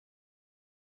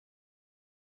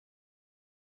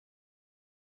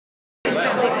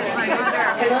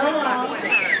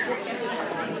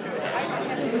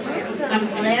I'm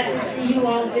glad to see you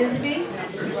all visiting.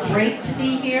 Great to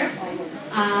be here.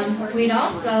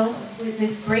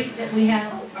 It's great that we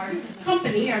have our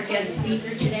company, our guest speaker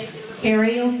today,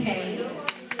 Carrie O'Kane.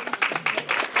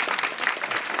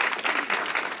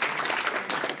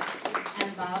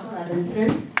 And Bob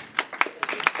Levinson.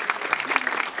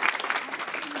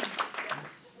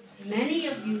 Many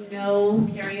of you know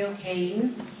Carrie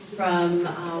O'Kane from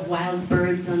Wild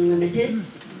Birds Unlimited.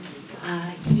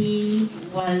 He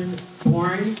was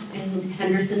born in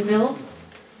Hendersonville,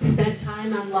 spent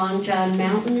time on Long John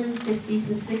Mountain in the 50s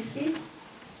and 60s,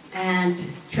 and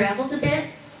traveled a bit,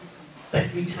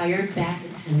 but retired back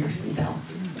in Hendersonville.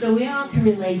 So we all can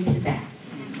relate to that.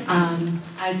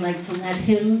 I'd like to let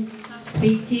him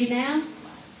speak to you now.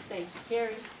 Thank you,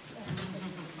 Carrie.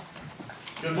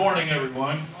 Good morning,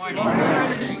 everyone. Good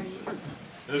morning.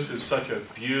 This is such a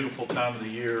beautiful time of the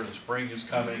year, and spring is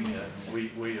coming,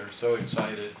 and we are so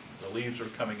excited. The leaves are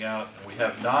coming out, and we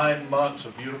have 9 months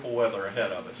of beautiful weather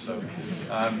ahead of us. So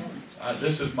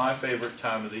this is my favorite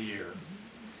time of the year.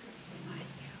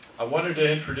 I wanted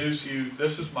to introduce you.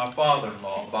 This is my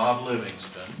father-in-law, Bob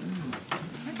Livingston.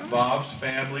 Bob's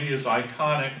family is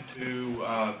iconic to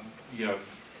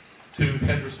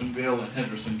Hendersonville and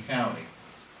Henderson County.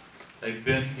 They've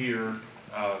been here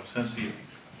since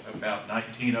about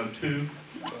 1902.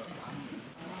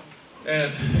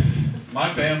 And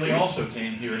my family also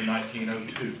came here in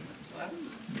 1902.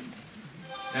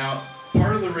 Now,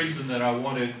 part of the reason that I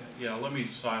wanted, let me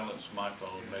silence my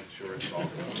phone, make sure it's all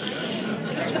good.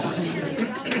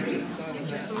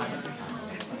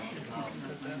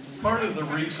 Part of the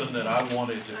reason that I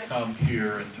wanted to come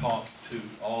here and talk to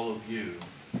all of you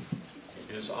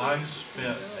is I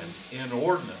spent an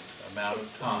inordinate amount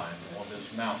of time on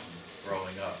this mountain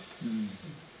growing up.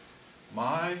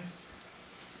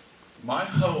 My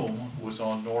home was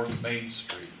on North Main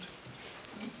Street,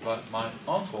 but my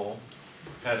uncle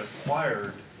had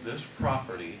acquired this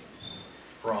property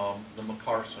from the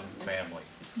McCarson family.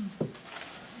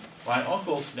 My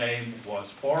uncle's name was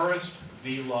Forrest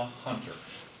Vila Hunter.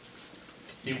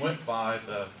 He went by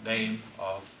the name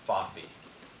of Foffy.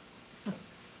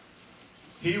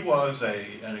 He was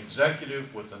an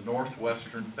executive with the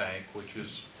Northwestern Bank, which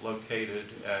is located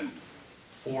at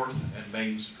 4th and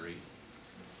Main Street.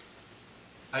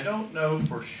 I don't know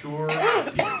for sure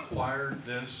if he acquired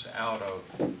this out of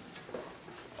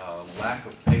lack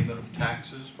of payment of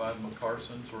taxes by the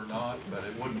McCarsons or not, but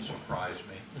it wouldn't surprise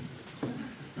me.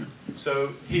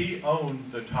 So he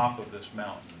owned the top of this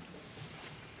mountain.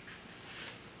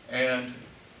 And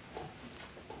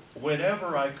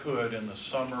whenever I could in the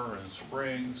summer and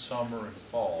spring, summer and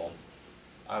fall,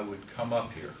 I would come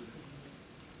up here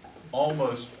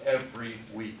almost every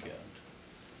weekend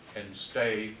and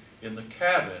stay in the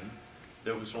cabin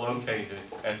that was located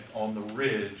on the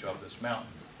ridge of this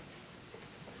mountain.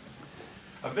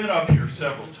 I've been up here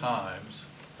several times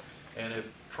and have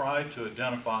tried to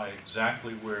identify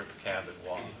exactly where the cabin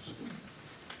was.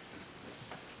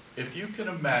 If you can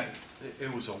imagine,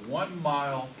 it was a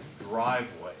 1-mile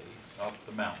driveway up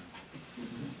the mountain.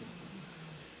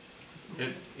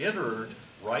 It entered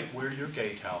right where your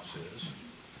gatehouse is,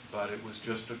 but it was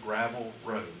just a gravel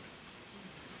road.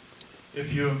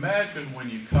 If you imagine when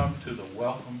you come to the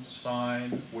welcome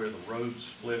sign where the road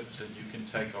splits and you can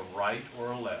take a right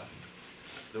or a left,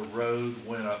 the road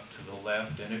went up to the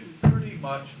left and it pretty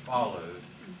much followed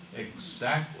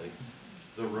exactly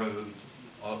the road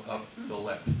up the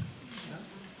left.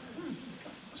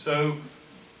 So,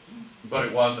 but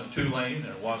it wasn't 2-lane and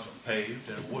it wasn't paved,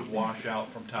 and it would wash out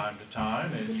from time to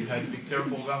time, and you had to be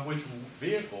careful about which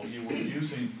vehicle you were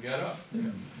using to get up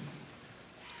there.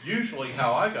 Usually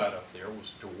how I got up there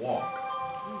was to walk.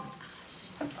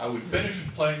 I would finish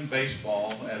playing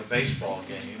baseball at a baseball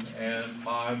game, and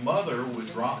my mother would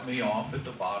drop me off at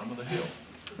the bottom of the hill.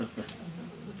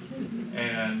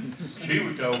 And she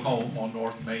would go home on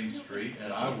North Main Street,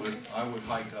 and I would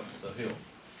hike up the hill.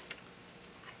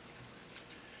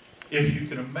 If you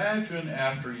can imagine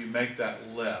after you make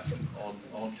that left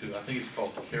onto, I think it's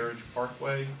called the Carriage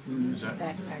Parkway. Is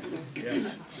that?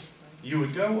 Yes. You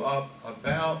would go up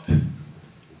about,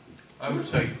 I would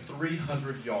say,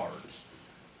 300 yards.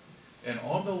 And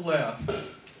on the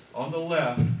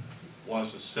left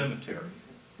was a cemetery.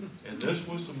 And this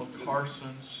was the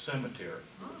McCarson Cemetery.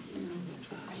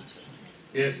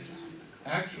 It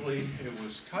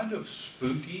was kind of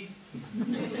spooky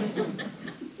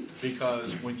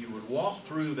because when you would walk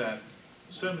through that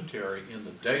cemetery in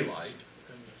the daylight,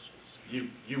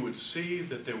 you would see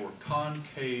that there were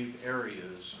concave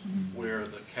areas where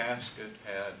the casket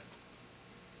had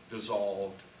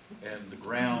dissolved and the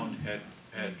ground had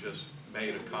had just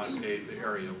made a concave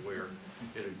area where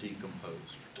it had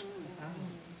decomposed.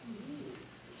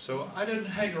 So I didn't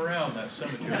hang around that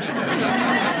cemetery.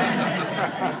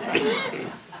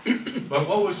 But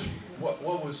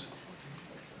what was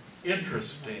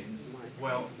interesting,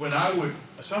 well,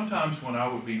 sometimes when I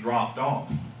would be dropped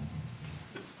off,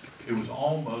 it was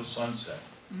almost sunset.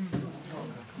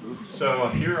 So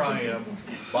here I am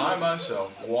by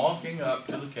myself walking up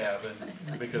to the cabin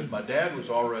because my dad was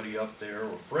already up there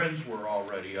or friends were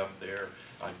already up there.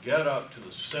 I'd get up to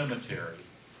the cemetery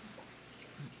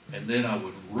and then I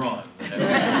would run the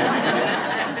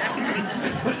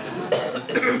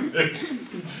next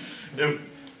day.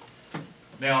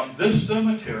 Now this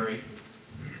cemetery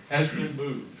has been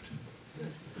moved.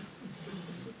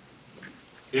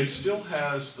 It still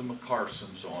has the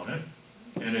McCarsons on it,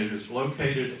 and it is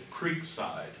located at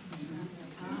Creekside.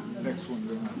 Next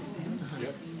one.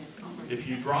 Yep. If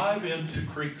you drive into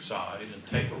Creekside and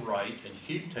take a right and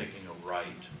keep taking a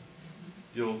right,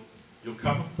 you'll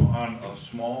come upon a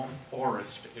small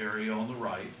forest area on the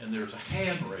right, and there's a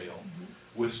handrail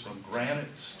with some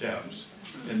granite steps,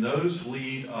 and those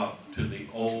lead up to the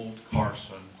old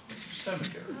Carson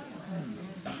Cemetery.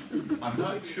 I'm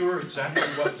not sure exactly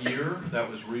what year that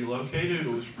was relocated. It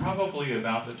was probably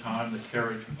about the time the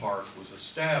Carriage Park was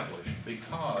established,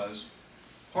 because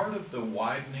part of the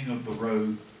widening of the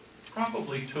road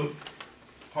probably took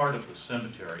part of the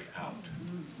cemetery out.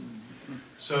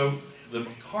 So the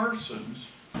McCarsons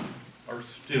are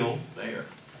still there.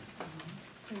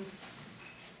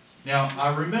 Now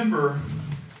I remember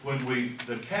when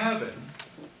the cabin,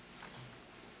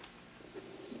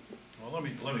 well, let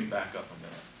me back up a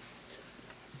minute.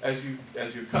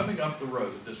 As you're coming up the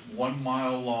road, this 1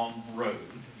 mile long road,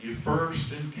 you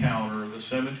first encounter the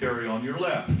cemetery on your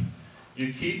left.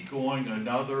 You keep going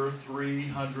another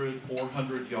 300,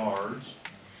 400 yards,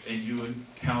 and you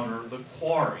encounter the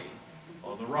quarry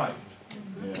on the right.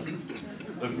 Yeah.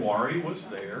 The quarry was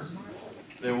there.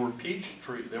 There were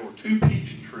two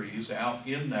peach trees out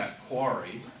in that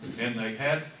quarry, and they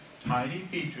had tiny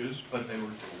peaches, but they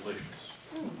were delicious.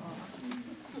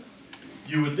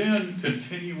 You would then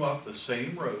continue up the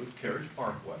same road, Carriage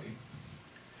Parkway,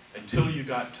 until you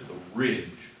got to the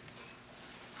ridge.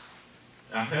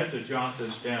 I had to jot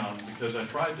this down because I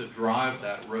tried to drive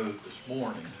that road this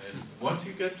morning. And once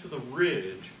you get to the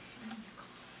ridge,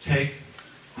 take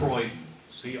Croydon,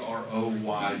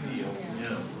 C-R-O-Y-D-O-N,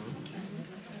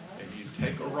 and you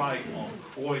take a right on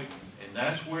Croydon, and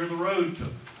that's where the road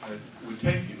would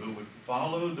take you. It would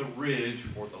follow the ridge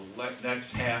for the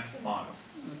next half mile.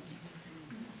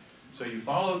 So you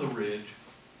follow the ridge,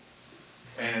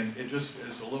 and it just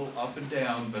is a little up and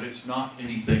down, but it's not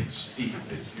anything steep.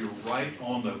 You're right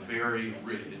on the very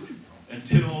ridge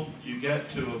until you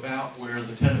get to about where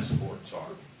the tennis courts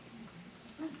are.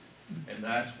 And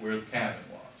that's where the cabin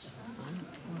was.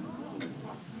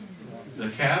 The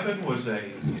cabin was a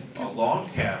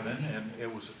log cabin, and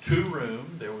it was a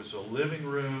 2-room. There was a living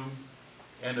room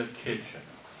and a kitchen.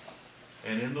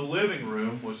 And in the living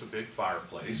room was a big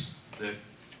fireplace that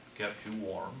kept you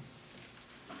warm.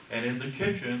 And in the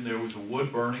kitchen there was a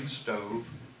wood-burning stove,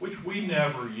 which we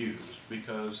never used,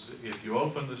 because if you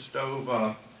open the stove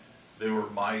up, there were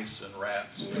mice and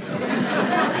rats in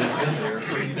there,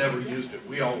 so we never used it.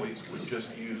 We always would just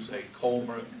use a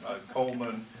Coleman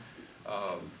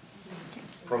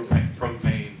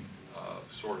propane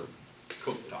sort of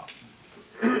cooktop.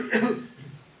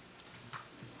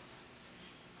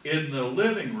 In the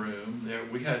living room,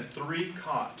 we had 3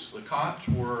 cots. The cots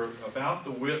were about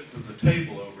the width of the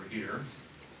table over here,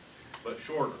 but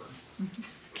shorter.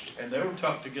 And they were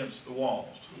tucked against the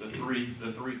walls, the three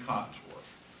cots were.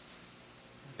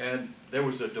 And there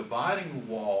was a dividing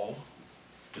wall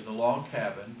in the log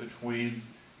cabin between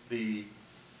the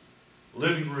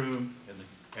living room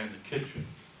and the kitchen.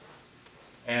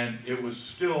 And it was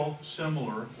still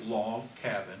similar log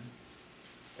cabin.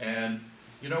 And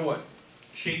you know what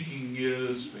chinking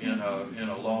is in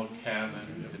a log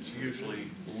cabin? It's usually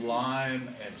lime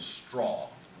and straw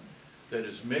that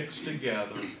is mixed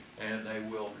together, and they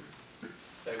will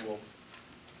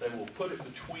put it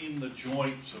between the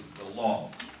joints of the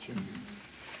log.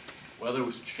 Well, there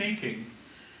was chinking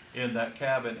in that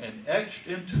cabin, and etched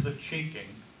into the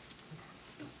chinking,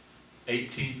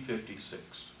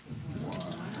 1856.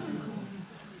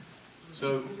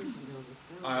 So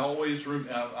I always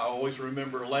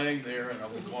remember laying there, and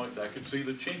I could see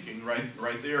the chinking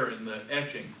right there in the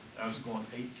etching. I was going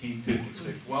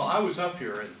 1856. Well, I was up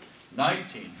here in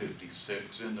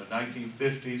 1956, in the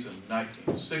 1950s and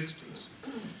 1960s,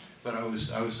 but I was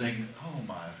thinking, oh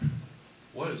my,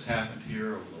 what has happened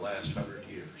here over the last 100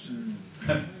 years?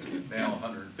 now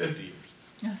 150 years.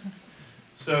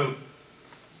 So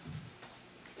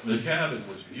the cabin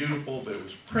was beautiful, but it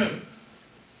was primitive.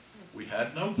 We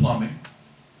had no plumbing.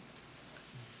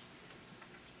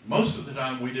 Most of the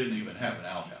time, we didn't even have an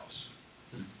outhouse.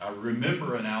 I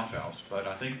remember an outhouse, but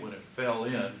I think when it fell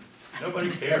in,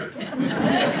 nobody cared.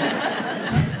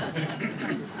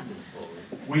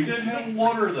 We did have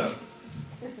water, though.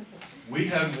 We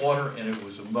had water, and it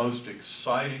was the most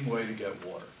exciting way to get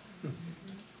water.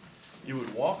 You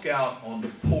would walk out on the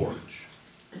porch.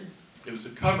 It was a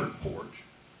covered porch.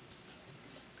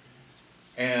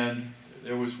 And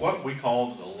there was what we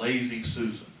called the Lazy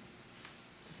Susan.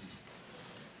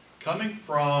 Coming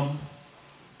from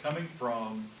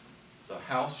the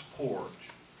house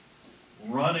porch,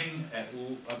 running at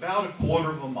about a quarter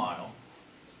of a mile,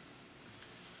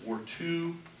 were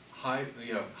two high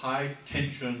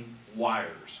tension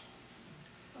wires.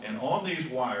 And on these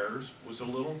wires was a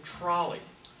little trolley.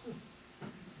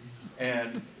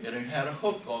 And it had a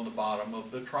hook on the bottom of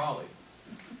the trolley.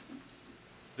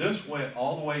 This went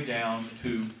all the way down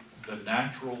to the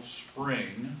natural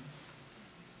spring,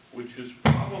 which is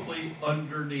probably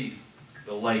underneath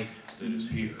the lake that is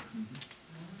here.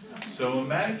 So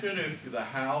imagine if the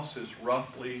house is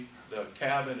roughly, the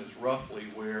cabin is roughly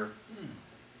where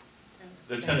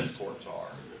the tennis courts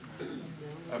are.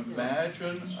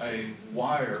 Imagine a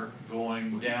wire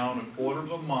going down a quarter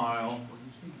of a mile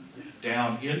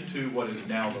down into what is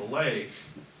now the lake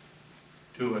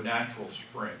to a natural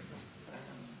spring.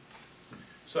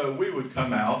 So we would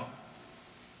come out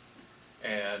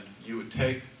and you would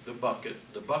take the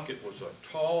bucket. The bucket was a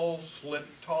tall,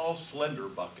 slender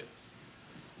bucket.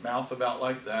 Mouth about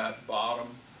like that, bottom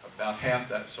about half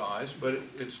that size, but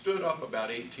it stood up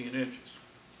about 18 inches.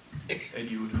 And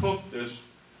you would hook this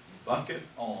bucket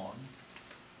on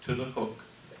to the hook.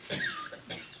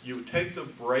 You would take the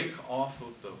brake off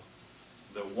of the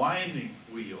winding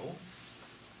wheel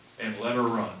and let her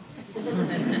run.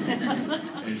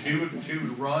 And she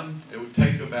would run. It would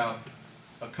take about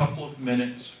a couple of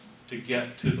minutes to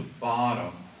get to the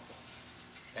bottom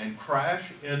and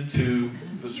crash into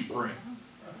the spring.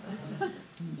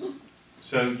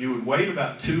 So you would wait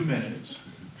about 2 minutes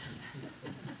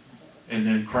and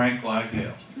then crank like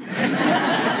hell.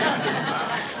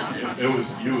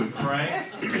 You would crank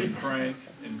and crank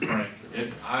and crank.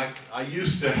 I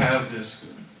used to have this,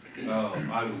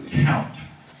 I would count,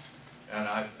 and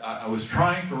I was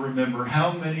trying to remember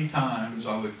how many times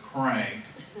I would crank.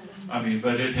 I mean,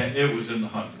 but it was in the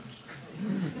hundreds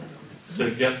to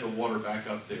get the water back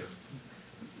up there.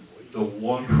 The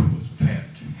water was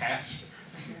fantastic.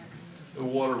 The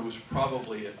water was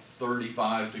probably at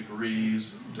 35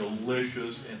 degrees,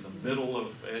 delicious in the middle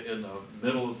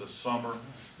of the summer.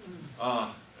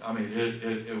 I mean,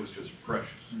 it was just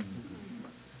precious.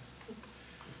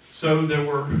 So there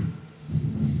were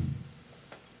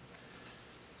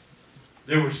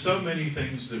so many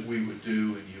things that we would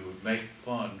do, and you would make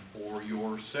fun for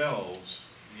yourselves,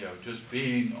 just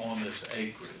being on this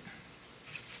acreage.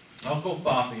 Uncle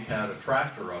Foppy had a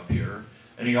tractor up here,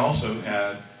 and he also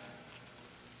had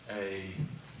a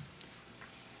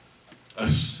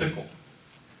sickle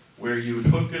where you would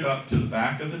hook it up to the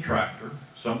back of the tractor.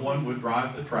 Someone would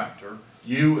drive the tractor.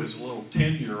 You, as a little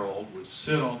 10-year-old, would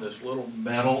sit on this little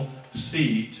metal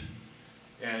seat,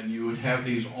 and you would have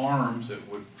these arms that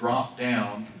would drop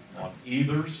down on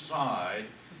either side.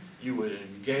 You would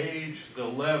engage the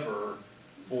lever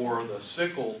for the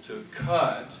sickle to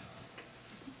cut,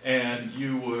 and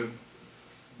you would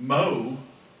mow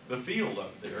the field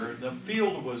up there. The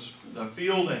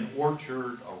field and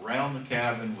orchard around the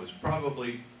cabin was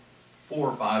probably 4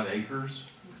 or 5 acres.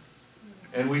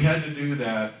 And we had to do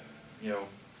that,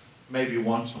 maybe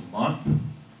once a month.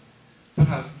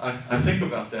 But I think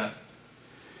about that.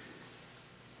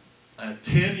 A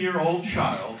 10-year-old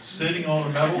child sitting on a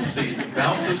metal seat that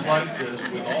bounces like this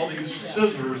with all these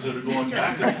scissors that are going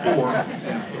back and forth.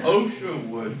 OSHA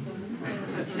would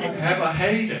have a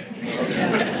heyday.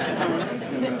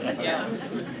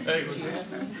 Hey,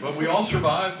 but we all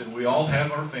survived, and we all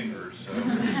have our fingers. So.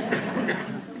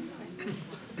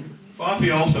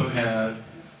 Foppy also had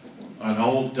an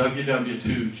old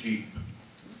WW2 Jeep.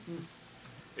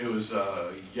 It was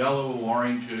a yellow,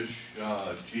 orangish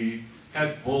Jeep.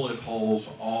 Had bullet holes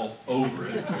all over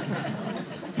it.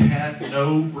 Had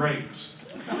no brakes.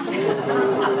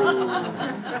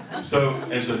 So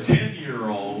as a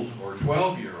 10-year-old or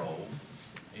 12-year-old,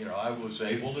 I was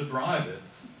able to drive it.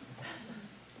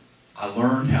 I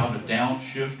learned how to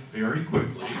downshift very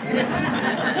quickly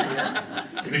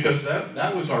because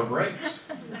that was our brakes.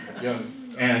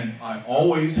 And I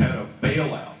always had a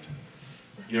bailout.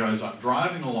 As I'm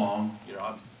driving along,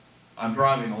 I'm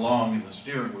driving along and the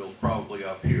steering wheel's probably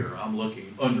up here. I'm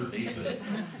looking underneath it.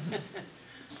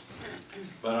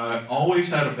 But I always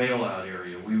had a bailout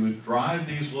area. We would drive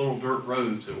these little dirt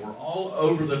roads that were all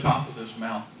over the top of this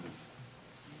mountain.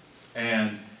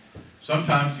 And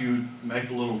sometimes you'd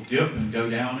make a little dip and go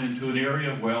down into an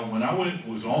area. Well, when I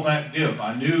was on that dip,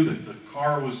 I knew that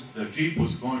the Jeep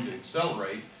was going to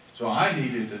accelerate, so I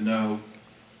needed to know,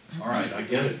 all right, I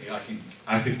get it.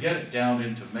 I could get it down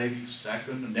into maybe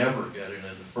second and never get it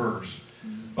into first.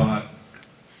 But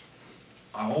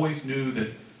I always knew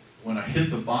that when I hit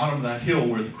the bottom of that hill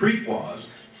where the creek was,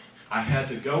 I had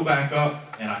to go back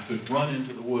up and I could run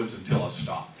into the woods until I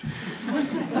stopped.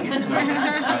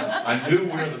 I knew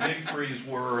where the big trees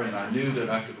were, and I knew that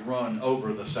I could run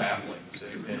over the saplings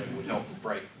and it would help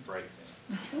break them.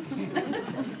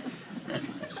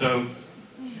 So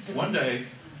one day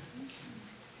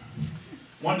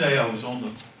I was on the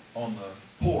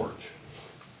porch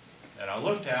and I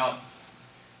looked out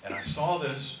and I saw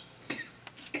this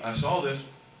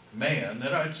man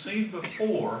that I'd seen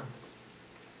before.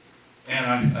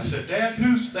 And I said, Dad,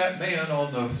 who's that man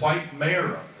on the white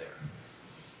mare up there?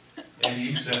 And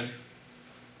he said,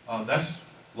 that's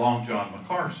Long John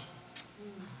McCarson.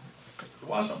 It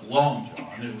wasn't Long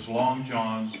John, it was Long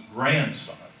John's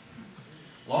grandson.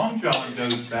 Long John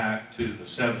goes back to the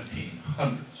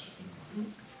 1700s.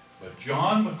 But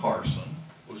John McCarson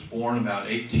was born about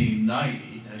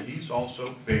 1890, and he's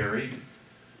also buried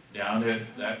down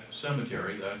at that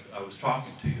cemetery that I was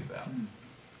talking to you about.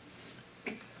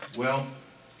 Well,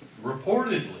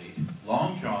 reportedly,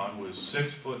 Long John was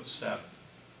 6'7".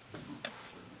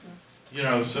 You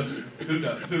know, so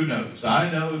who knows? I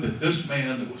know that this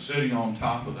man that was sitting on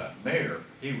top of that mare,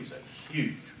 he was a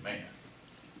huge man.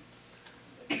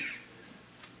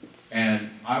 And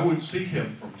I would see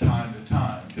him from time to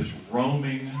time just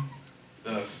roaming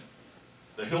the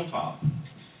hilltop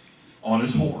on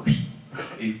his horse.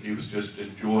 He was just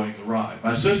enjoying the ride.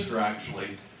 My sister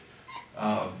actually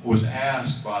was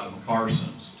asked by the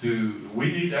McCarsons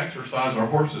we need to exercise our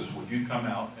horses. Would you come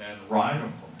out and ride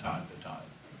them from time to time?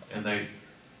 And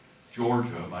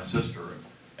Georgia, my sister,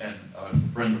 and a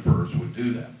friend of hers would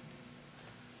do that.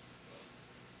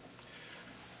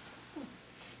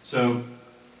 So,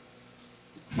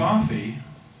 Fafi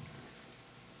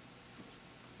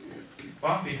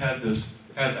had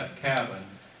that cabin,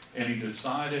 and he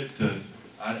decided to,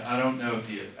 I don't know if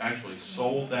he had actually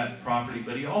sold that property,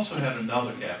 but he also had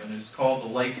another cabin. It's called the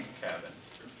Lake Cabin.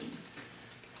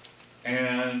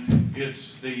 And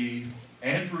it's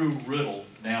Andrew Riddle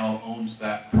now owns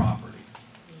that property.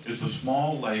 It's a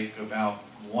small lake, about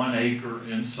 1 acre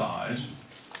in size.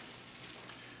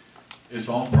 It's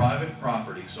all private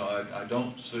property, so I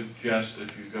don't suggest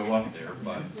that you go up there,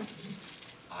 but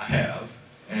I have.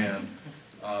 And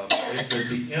it's at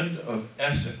the end of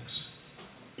Essex.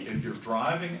 If you're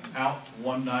driving out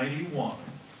 191,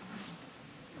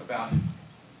 about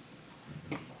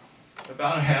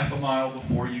a half a mile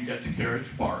before you get to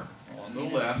Carriage Park, on the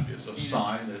left is a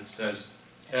sign that says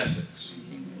Essex.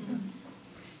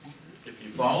 If you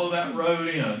follow that road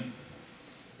in,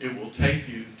 it will take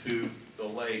you to the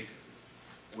lake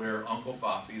where Uncle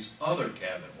Fafi's other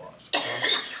cabin was.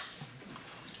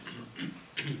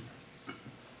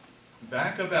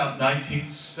 Back about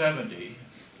 1970,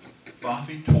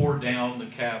 Fafi tore down the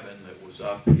cabin that was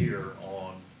up here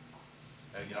on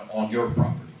your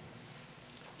property.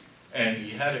 And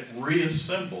he had it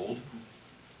reassembled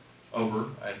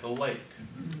over at the lake.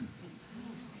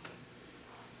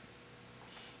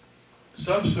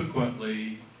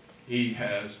 Subsequently,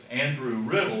 Andrew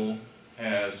Riddle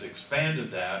has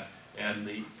expanded that, and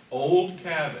the old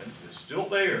cabin is still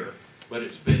there, but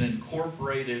it's been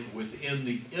incorporated within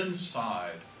the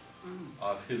inside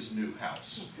of his new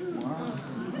house.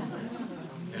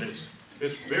 And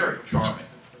it's very charming.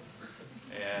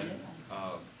 And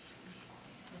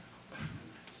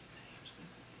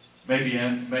maybe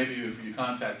if you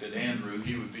contacted Andrew,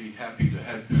 he would be happy to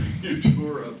have you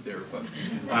tour up there, but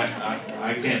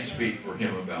I can't speak for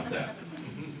him about that.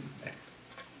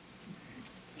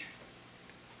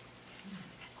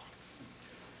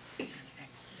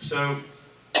 So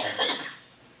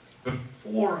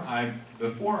before I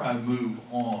move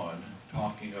on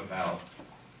talking about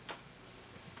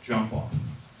Jump Off,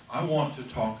 I want to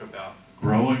talk about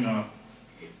growing up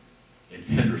in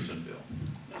Hendersonville.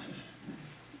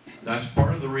 That's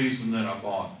part of the reason that I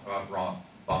brought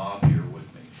Bob here with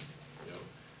me. You know,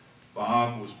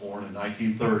 Bob was born in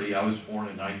 1930. I was born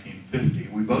in 1950.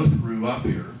 We both grew up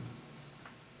here,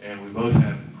 and we both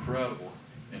have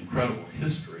incredible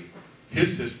history.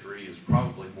 His history is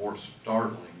probably more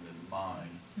startling than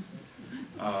mine,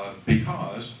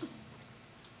 because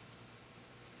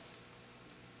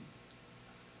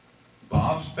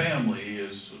family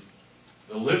is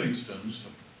the Livingstons.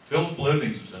 Philip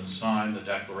Livingston signed the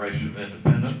Declaration of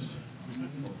Independence.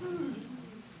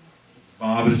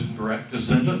 Bob is a direct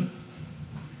descendant.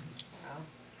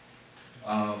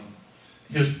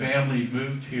 His family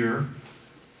moved here.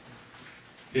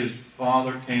 His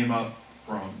father came up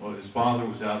from, well, his father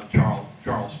was out of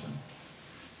Charleston.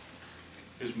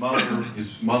 His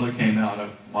mother came out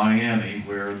of Miami,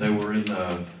 where they were in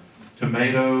the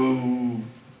tomato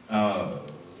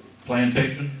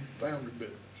plantation.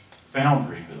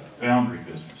 Foundry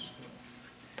business.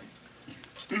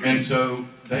 And so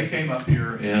they came up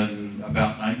here in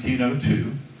about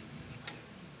 1902.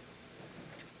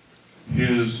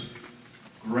 His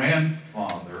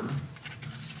grandfather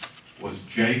was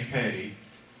J.K.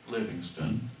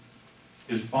 Livingston.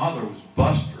 His father was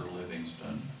Buster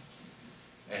Livingston.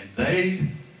 And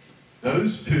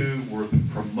those two were the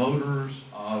promoters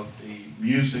of the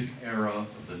music era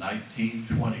of the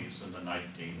 1920s and the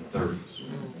 1930s.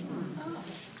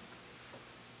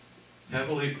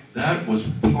 Heavily, that was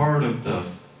part of the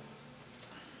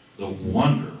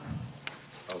wonder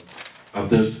of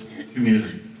this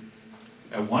community.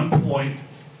 At one point,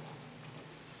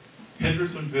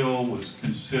 Hendersonville was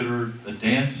considered the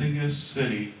dancingest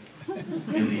city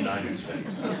in the United States.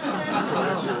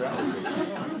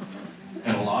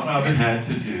 And a lot of it had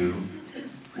to do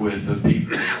with the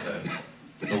people that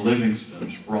the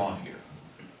Livingstons brought here.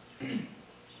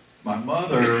 My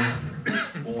mother was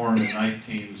born in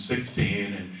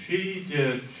 1916, and she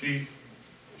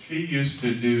used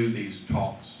to do these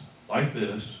talks like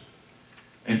this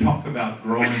and talk about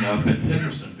growing up in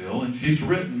Hendersonville, and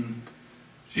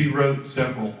she wrote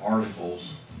several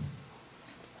articles,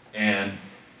 and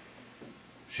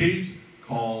she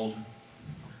called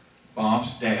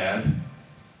Bob's dad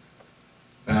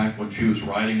back when she was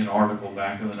writing an article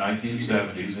back in the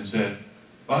 1970s and said,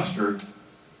 Buster,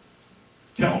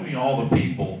 tell me all the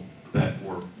people that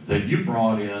you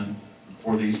brought in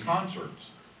for these concerts.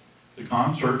 The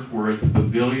concerts were at the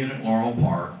Pavilion at Laurel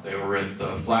Park. They were at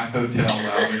the Flack Hotel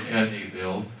out in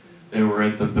Edneyville. They were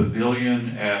at the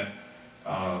Pavilion at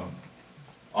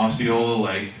Osceola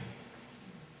Lake.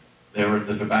 They were at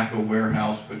the Tobacco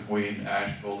Warehouse between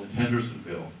Asheville and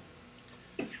Hendersonville.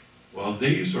 Well,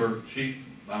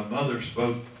 my mother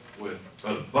spoke with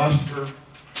both Buster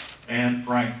and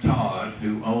Frank Todd,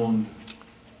 who owned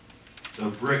the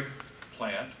brick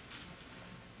plant.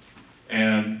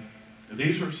 And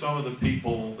these are some of the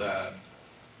people that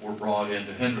were brought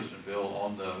into Hendersonville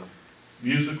on the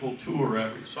musical tour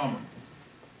every summer.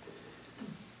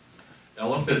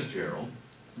 Ella Fitzgerald,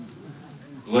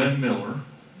 Glenn Miller,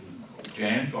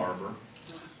 Jan Garber,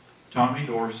 Tommy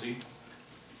Dorsey,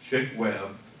 Chick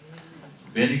Webb,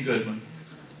 Benny Goodman,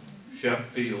 Shep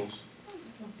Fields,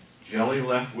 Jelly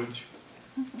Leftwich,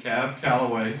 Cab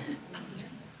Calloway,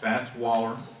 Fats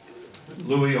Waller,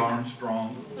 Louis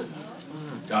Armstrong,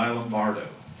 Guy Lombardo.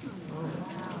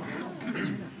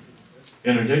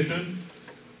 In addition,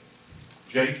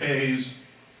 J.K.'s,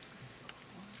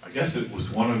 I guess it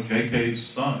was one of J.K.'s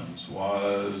sons,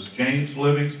 was James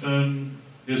Livingston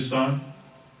his son?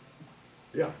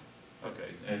 Yeah.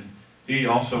 Okay, and he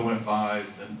also went by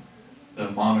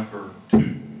the moniker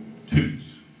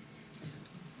Toots.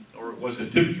 Or was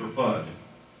it Toots or Fudd?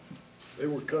 They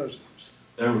were cousins.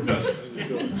 They were cousins.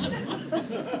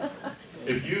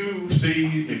 If you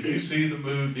see the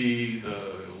movie,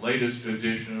 the latest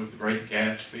edition of The Great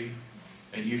Gatsby,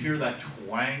 and you hear that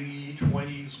twangy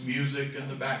 20s music in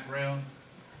the background,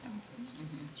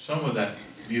 some of that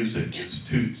music is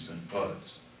Toots and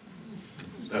Fudds.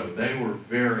 So they were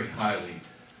very highly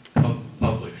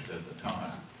published at the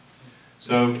time.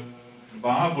 So,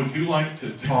 Bob, would you like to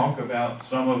talk about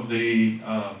some of the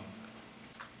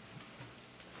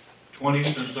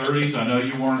 20s and 30s? I know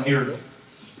you weren't here.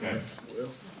 Okay.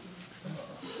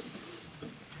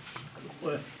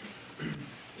 Well,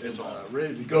 is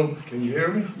ready to go? Can you hear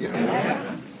me?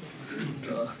 Yeah.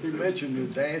 You mentioned the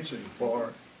dancing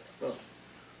part.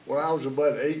 When I was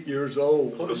about 8 years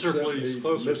old, Closer, they sent please, me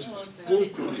closer. Mrs.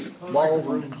 Fluker's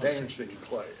ballroom dancing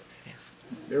class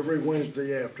every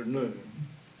Wednesday afternoon.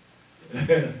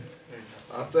 And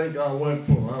I think I went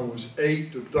from I was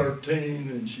 8 to 13,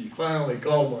 and she finally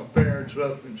called my parents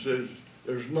up and says,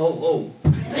 "There's no hope."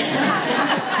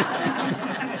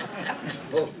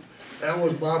 So that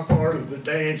was my part of the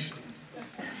dancing.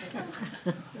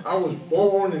 I was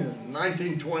born in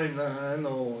 1929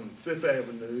 on 5th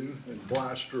Avenue and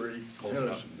Bly Street,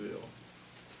 Hendersonville.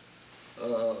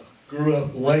 Grew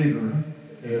up later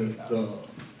at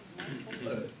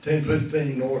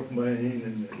 1015 North Main,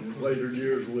 and in later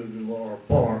years lived in Laurel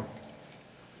Park.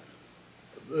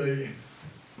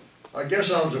 I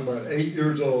guess I was about 8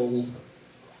 years old.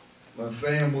 My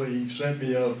family sent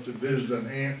me up to visit an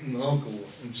aunt and uncle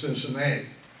in Cincinnati.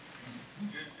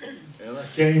 And I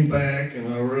came back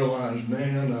and I realized,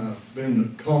 man, I've been to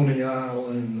Coney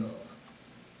Island,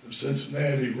 the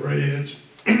Cincinnati Reds,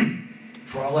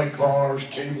 trolley cars,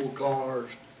 cable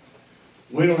cars.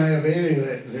 We don't have any of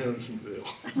that in Hendersonville.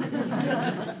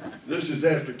 This is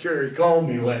after Kerry called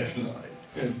me last night.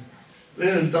 And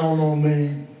then it dawned on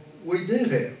me, we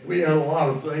had a lot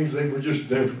of things, they were just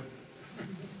different.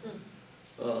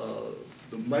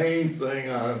 The main thing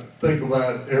I think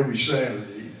about every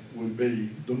Saturday would be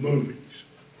the movies.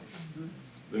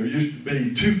 There used to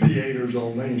be 2 theaters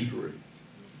on Main Street.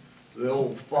 The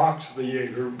old Fox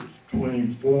Theater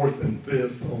between 4th and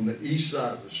 5th on the east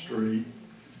side of the street.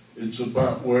 It's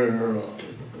about where,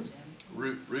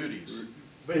 Rudy's.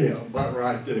 yeah, about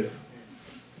right there.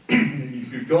 And you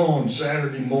could go on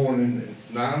Saturday morning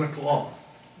at 9 o'clock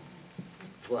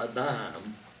for a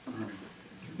dime.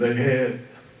 They had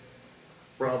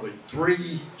probably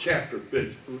 3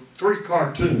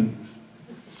 cartoons,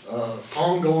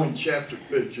 ongoing chapter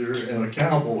picture, and a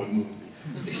cowboy movie.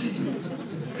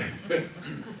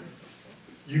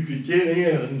 You could get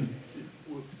in,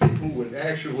 people would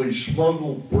actually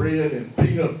smuggle bread and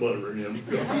peanut butter in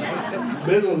the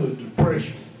middle of the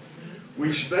Depression.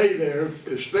 We stayed there,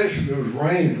 especially if it was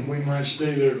raining, we might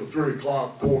stay there till 3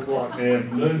 o'clock, 4 o'clock in the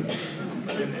afternoon.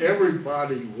 And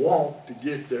everybody walked to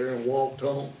get there and walked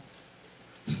home.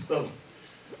 So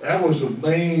that was the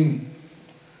main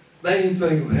thing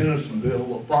of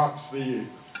Hendersonville, the Fox Theater.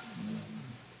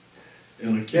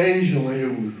 And occasionally, it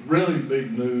was really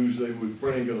big news, they would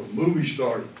bring a movie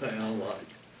star to town like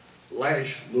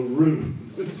Lash LaRue,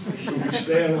 who would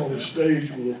stand on the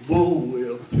stage with a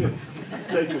bullwhip and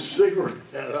take a cigarette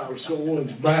out of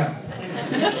someone's mouth.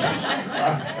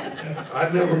 I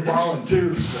never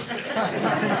volunteered for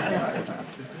that.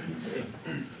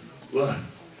 But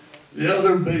the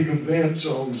other big events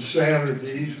on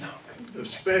Saturdays,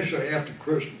 especially after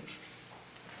Christmas,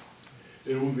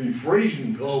 it would be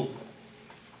freezing cold.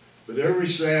 But every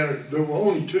Saturday, there were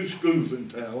only 2 schools in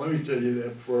town, let me tell you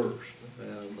that first.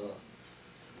 And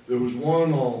there was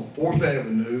one on 4th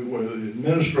Avenue where the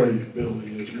administrative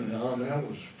building is now, and that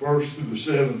was 1st through the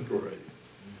 7th grade.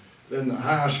 Then the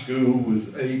high school was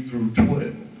 8 through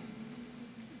 12.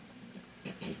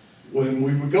 When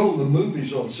we would go to the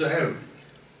movies on Saturday,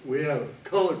 we had a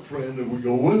colored friend that would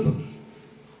go with us.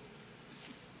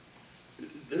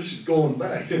 This is going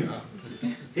back, you know.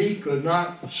 He could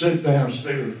not sit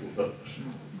downstairs with us.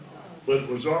 But it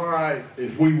was all right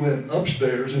if we went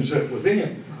upstairs and sat with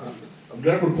him. I've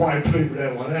never quite figured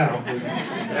that one out, but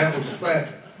that was a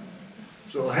fact.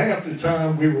 So half the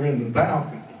time we were in the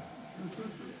balcony.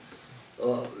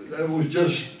 That was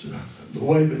just the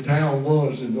way the town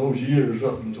was in those years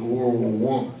up until World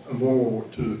War I and World War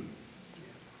II.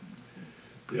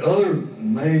 The other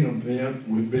main event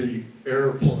would be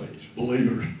airplanes, believe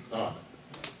it or not.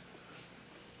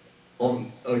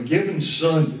 On a given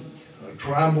Sunday, a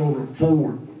tri-motor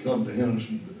Ford would come to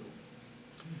Hendersonville,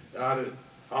 out at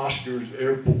Oscar's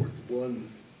Airport, the one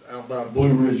out by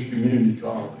Blue Ridge Community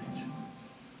College.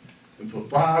 And for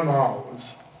 $5,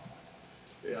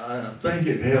 I think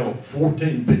it held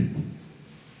 14 people.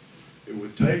 It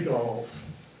would take off,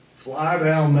 fly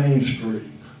down Main Street,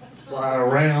 fly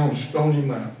around Stony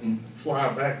Mountain,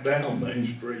 fly back down Main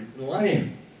Street and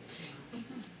land.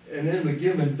 And in a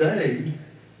given day,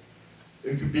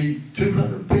 it could be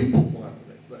 200 people flying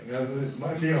that thing. I mean, it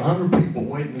might be 100 people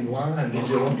waiting in line to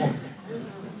get on.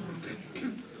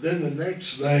 Then the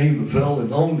next thing, the fellow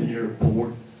that owned the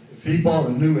airport, if he bought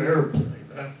a new airplane,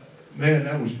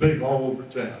 that was big all over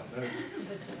town.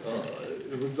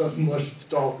 There was nothing much to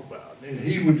talk about. And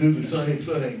he would do the same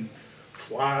thing,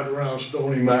 fly it around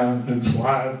Stony Mountain and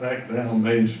slide back down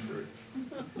Main Street.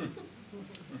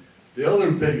 The other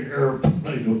big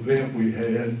airplane event we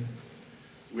had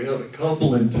a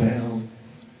couple in town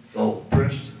called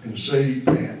Preston and Sadie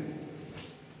Patton.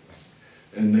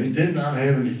 And they did not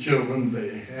have any children.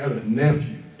 They had a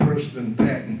nephew, Preston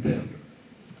Patton Pender.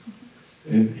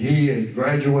 And he had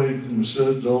graduated from the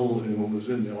Citadel and was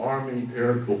in the Army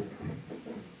Air Corps.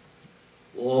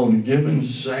 Well, on a given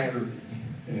Saturday,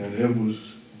 and it was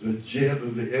the jet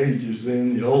of the ages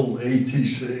then, the old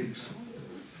AT-6,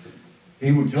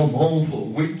 he would come home for a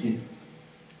weekend.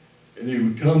 And he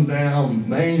would come down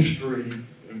Main Street,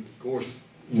 and of course,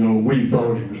 you know, we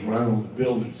thought he was right on the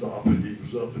building top, and he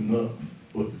was up enough.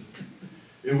 But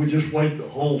it would just wake the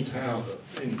whole town up.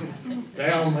 And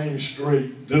down Main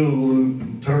Street, do a loop,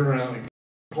 and turn around and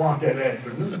clock that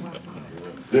afternoon.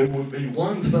 there would be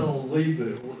one fellow leave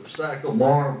there with a sack of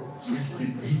marbles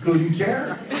he couldn't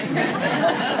carry.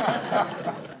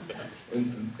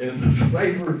 And the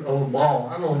favorite of them all,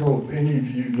 I don't know if any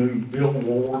of you knew Bill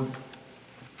Ward,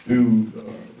 who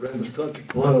ran the country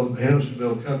club,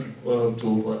 Hendersonville Country Club,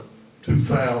 till about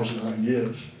 2000, I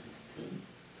guess.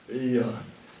 He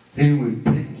would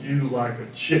pick you like a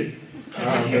chicken.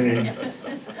 I mean,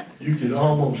 you could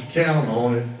almost count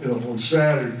on it. You know, on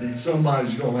Saturday,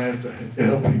 somebody's going to have to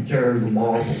help you carry the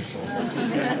marbles.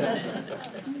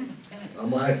 I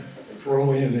might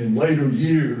throw in later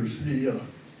years, he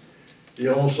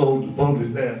also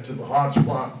devoted that to the hot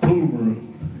spot pool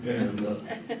room, and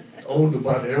owned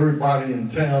about everybody in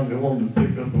town that wanted to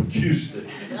pick up a cue stick.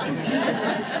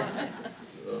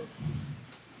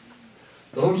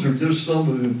 Those are just some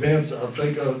of the events I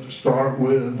think of to start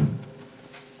with.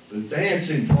 The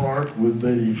dancing part would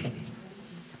be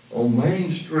on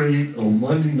Main Street on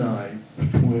Monday night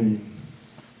between,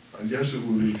 I guess it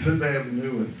would be 5th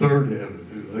Avenue and 3rd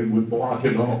Avenue. They would block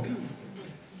it off.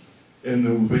 And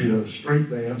there would be a street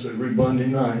dance every Monday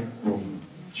night from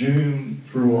June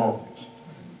through August.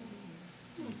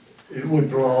 It would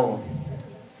draw,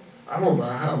 I don't know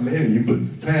how many,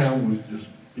 but the town would just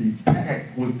be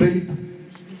packed with people.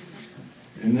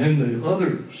 And then the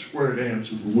other square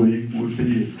dance of the week would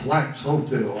be at Flax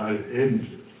Hotel out at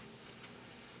Edmonton.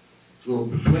 So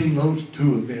between those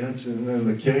two events, and then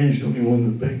occasionally when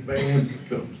the big band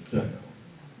comes down,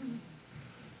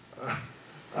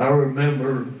 I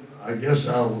remember, I guess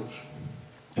I was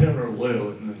 10 or 11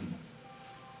 and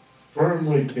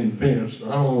firmly convinced,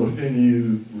 I don't know if any of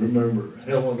you remember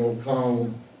Helen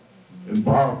O'Connell and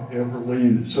Bob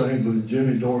Everly that sang with the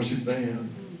Jimmy Dorsey Band.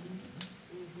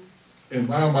 In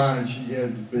my mind, she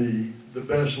had to be the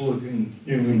best looking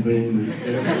human being that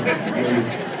ever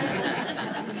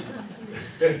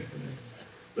lived.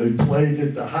 They played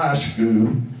at the high school,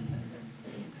 and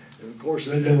of course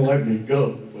they didn't let me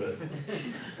go, but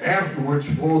afterwards,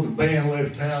 before the band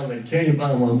left town, they came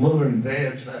by my mother and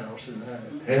dad's house, and I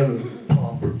had a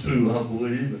pop or two, I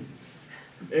believe. And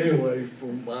anyway,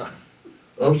 from my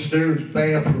upstairs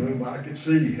bathroom, I could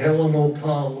see Helen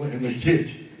O'Connell in the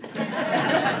kitchen.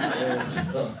 And,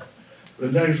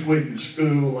 the next week at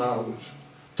school, I was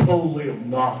totally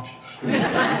obnoxious.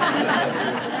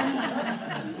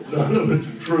 None of it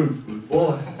the truth, but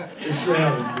boy, it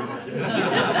sounded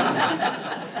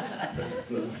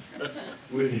good.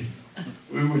 We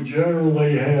would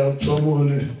generally have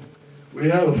someone, we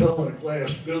had a fellow in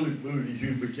class, Billy Moody,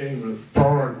 who became an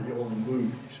authority on the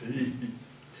movies.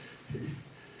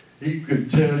 He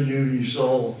could tell you he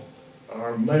saw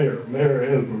our mayor, Mayor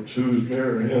Edwards, who was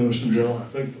mayor of Hendersonville, I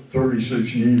think, for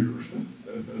 36 years,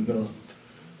 and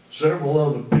several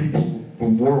other people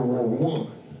from World War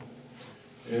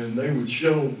I. And they would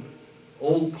show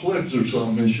old clips or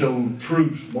something and show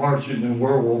troops marching in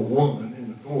World War I.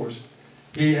 And of course,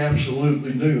 he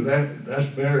absolutely knew that. That's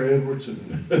Mayor Edwards,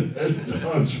 and that's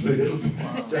John Smith,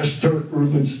 that's Dirk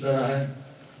Rubinstein.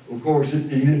 Of course, he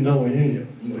didn't know any of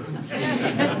them. He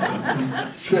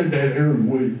said that every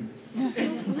week. I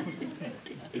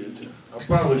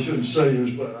probably shouldn't say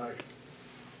this, but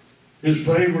his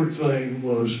favorite thing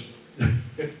was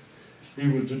he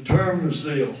was determined to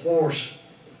see a horse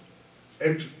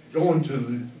going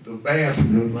to the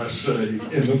bathroom, I say,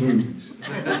 in the movies.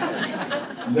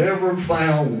 Never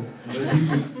found one. But he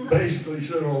would basically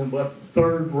sit on about the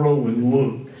 3rd row and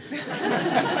look.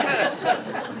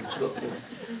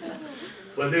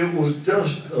 But it was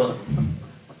just a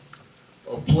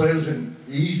pleasant,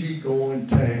 easy-going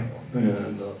town.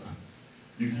 And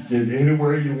you could get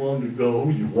anywhere you wanted to go.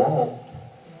 You walked.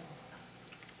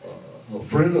 A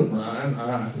friend of mine,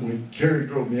 when Carrie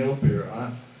drove me up here,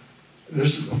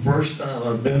 this is the first time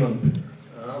I've been up here.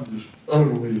 I'm just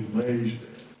utterly amazed at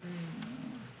it.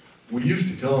 We used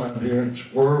to come out here and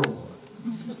squirrel hunt.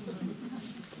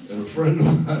 And a friend of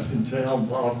mine in town,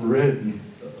 Bob Redden,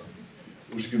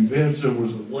 was convinced there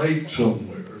was a lake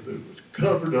somewhere that was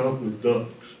covered up with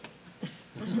ducks.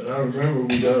 And I remember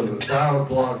we got up at 5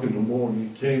 o'clock in the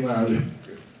morning, came out here,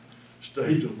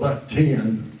 stayed till about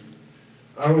 10.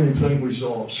 I don't even think we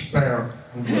saw a sparrow.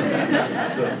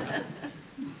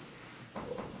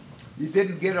 You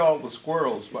didn't get all the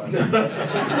squirrels by now.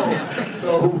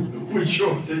 No, we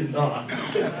sure did not.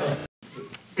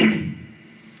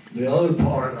 The other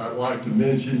part I'd like to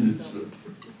mention is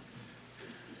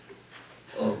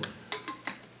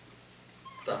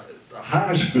the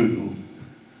high school,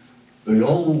 the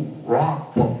old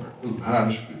rock part of the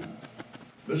high school.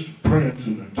 Mr. Prince,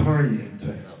 an attorney in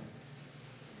town,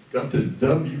 got the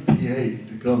WPA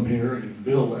to come here and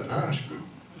build that high school.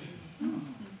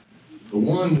 The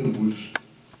one that was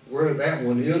where that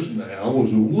one is now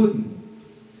was a wooden one.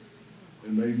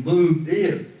 And they moved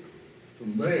it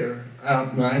from there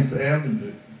out 9th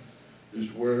Avenue is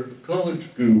where the colored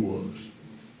school was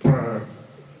prior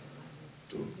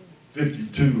to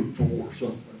 52 or 4 or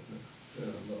something like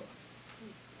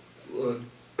that.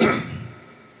 And,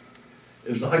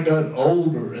 as I got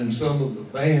older and some of the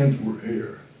bands were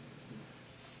here,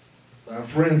 my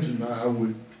friends and I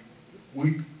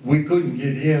we couldn't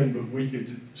get in, but we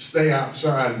could stay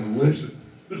outside and listen.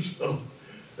 So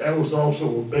that was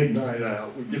also a big night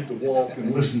out. We get to walk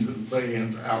and listen to the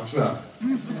bands outside.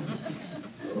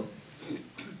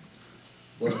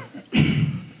 But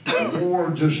the war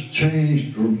just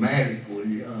changed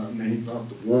dramatically. I mean, not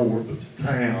the war, but the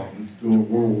town during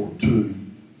World War II.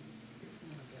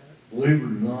 Believe it or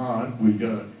not, we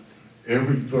got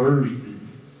every Thursday,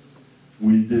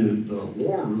 we did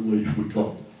war relief, we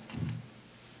call it.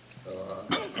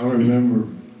 I remember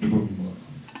from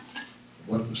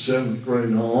about the 7th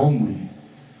grade on,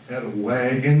 we had a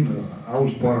wagon. I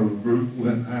was part of a group,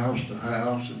 went house to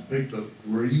house and picked up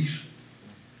grease.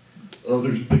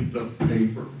 Others picked up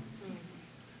paper.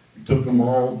 We took them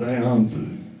all down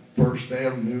to First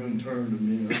Avenue and turned them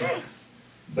in.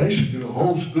 Basically, the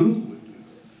whole school would do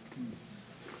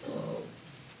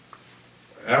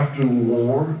that. After the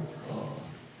war,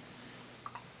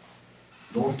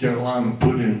 North Carolina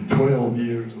put in 12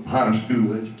 years of high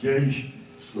school education.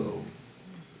 So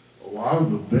a lot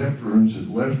of the veterans that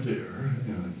left there,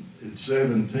 and at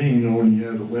 17 only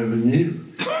had 11 years.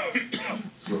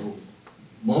 So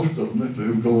most of them, if they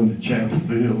were going to Chapel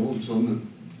Hill,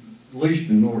 some, at least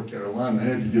in North Carolina,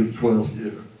 had to get a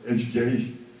 12-year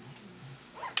education.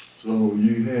 So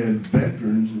you had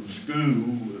veterans in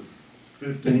school with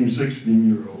 15,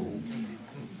 16-year-olds.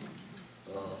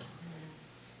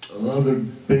 Another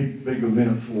big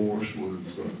event for us was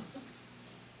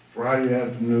Friday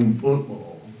afternoon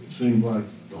football. It seemed like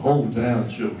the whole town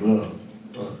showed up.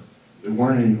 There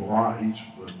weren't any lights,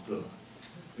 but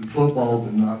and football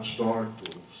did not start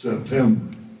till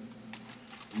September.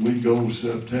 We'd go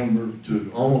September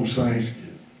to almost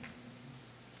Thanksgiving.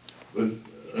 But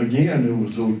again, it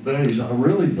was those days, I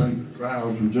really think the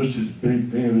crowds were just as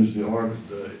big then as they are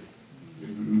today.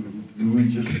 We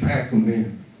just pack them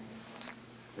in.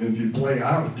 And if you play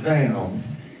out of town,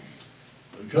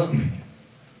 the company,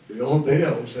 the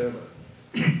Odells had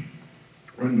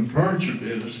in the furniture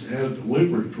business, they had a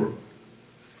delivery truck.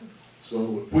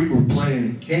 So if we were playing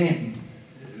in Canton,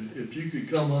 if you could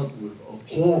come up with a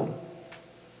quarter,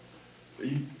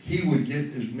 he would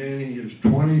get as many as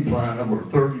 25 or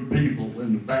 30 people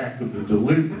in the back of the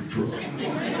delivery truck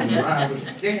and drive us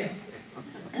to Canton.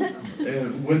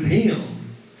 And with him,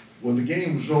 when the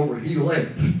game was over, he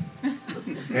left.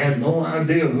 Had no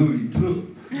idea who he took.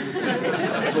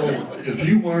 So if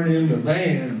you weren't in the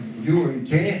van, you were in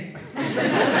Canton.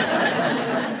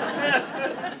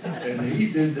 And he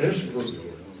did this for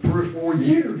 3 or 4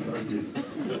 years, I guess.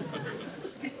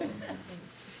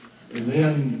 And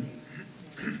then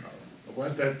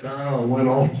about that time, I went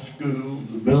off to school,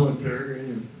 the military,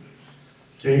 and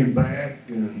came back,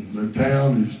 and the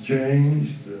town has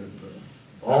changed, and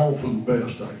all for the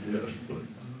best, I guess. But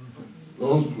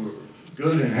those were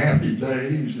good and happy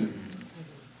days, and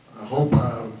I hope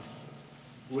I've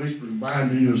at least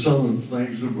reminded you of some of the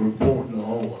things that were important to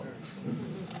all of us.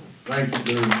 Thank you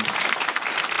very much.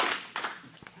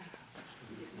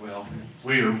 Well,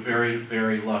 we are very,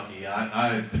 very lucky.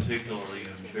 I particularly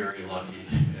am very lucky,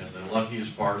 and the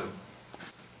luckiest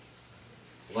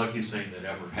thing that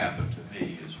ever happened to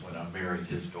me is when I married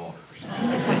his daughters.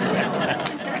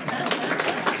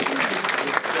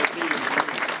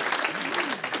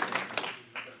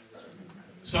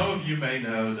 Some of you may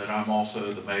know that I'm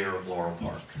also the mayor of Laurel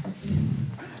Park.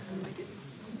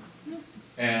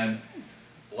 And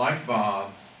like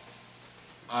Bob,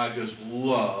 I just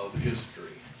love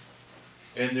history.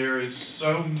 And there is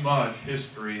so much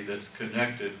history that's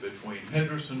connected between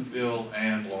Hendersonville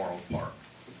and Laurel Park.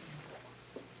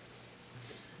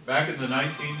 Back in the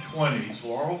 1920s,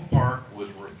 Laurel Park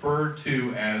was referred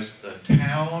to as the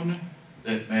town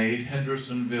that made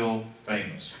Hendersonville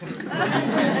famous.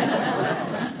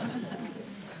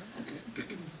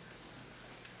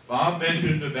 Bob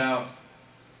mentioned about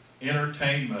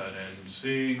entertainment and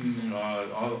seeing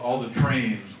all the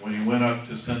trains when he went up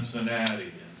to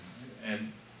Cincinnati.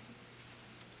 And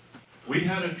we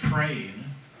had a train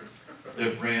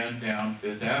that ran down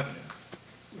Fifth Avenue.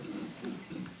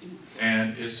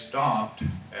 And it stopped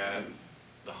at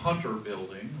the Hunter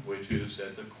Building, which is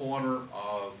at the corner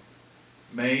of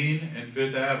Main and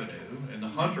Fifth Avenue. And the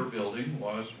Hunter Building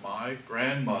was my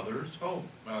grandmother's home,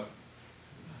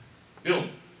 building.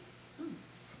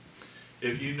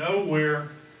 If you know where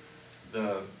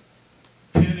the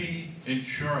Penny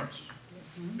Insurance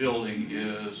building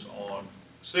is on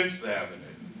 6th Avenue,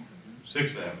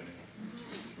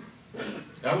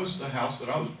 that was the house that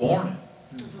I was born in.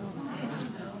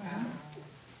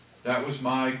 That was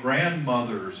my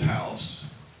grandmother's house.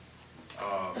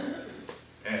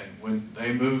 And when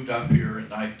they moved up here in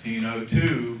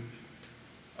 1902,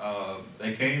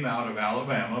 they came out of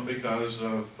Alabama because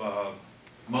of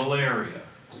malaria.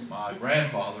 My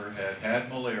grandfather had had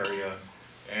malaria,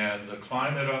 and the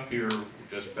climate up here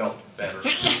just felt better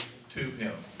to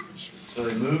him. So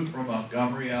they moved from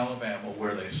Montgomery, Alabama,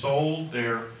 where they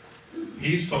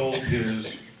he sold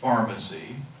his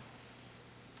pharmacy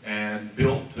and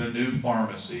built a new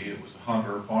pharmacy. It was a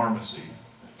Hunter Pharmacy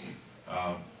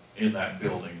in that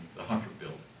building, the Hunter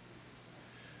building.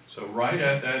 So right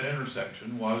at that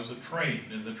intersection was a train,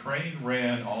 and the train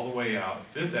ran all the way out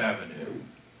 5th Avenue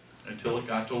until it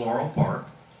got to Laurel Park.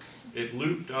 It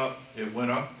looped up, it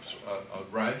went up a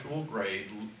gradual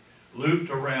grade, looped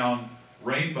around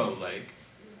Rainbow Lake,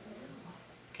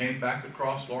 came back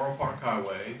across Laurel Park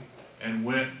Highway, and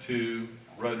went to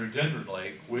Rhododendron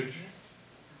Lake, which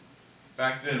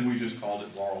back then we just called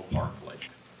it Laurel Park Lake.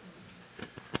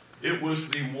 It was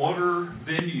the water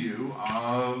venue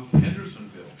of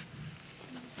Hendersonville.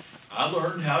 I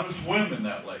learned how to swim in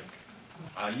that lake.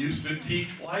 I used to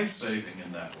teach life saving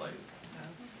in that lake.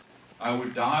 I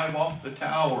would dive off the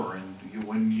tower, and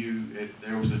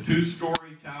there was a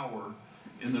 2-story tower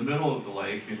in the middle of the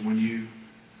lake, and when you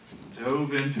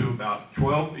dove into about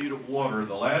 12 feet of water,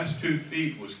 the last 2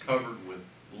 feet was covered with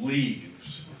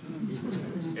leaves.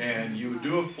 And you would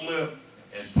do a flip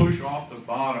and push off the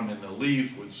bottom, and the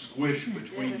leaves would squish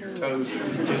between your toes. It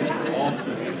was just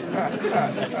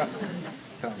awful.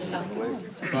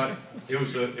 But it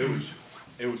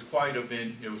was quite a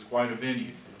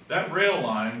venue. That rail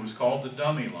line was called the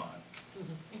dummy line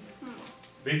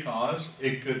because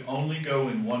it could only go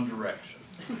in one direction.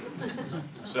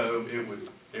 So it would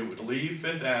leave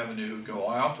 5th Avenue, go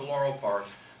out to Laurel Park.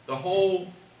 The whole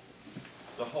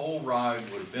ride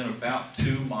would have been about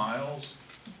 2 miles,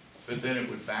 but then it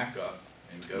would back up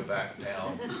and go back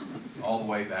down all the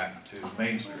way back to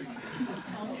Main Street.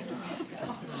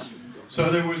 So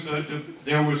there was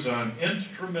an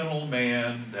instrumental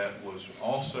man that was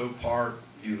also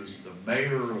he was the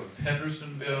mayor of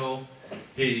Hendersonville.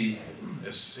 He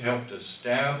helped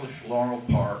establish Laurel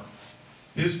Park.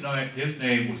 His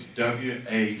name was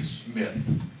W.A. Smith.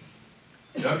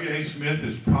 W.A. Smith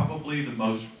is probably the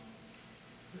most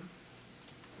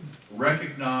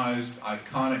recognized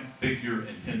iconic figure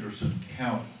in Henderson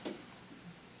County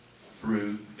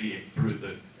through the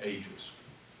ages.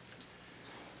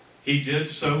 He did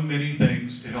so many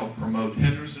things to help promote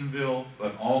Hendersonville,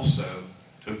 but also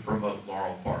to promote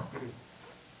Laurel Park.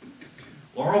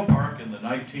 Laurel Park in the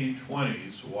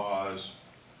 1920s was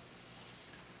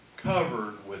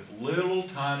covered with little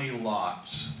tiny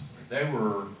lots. They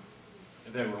were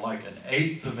like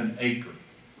 1/8 of an acre.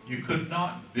 You could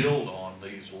not build on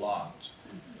these lots.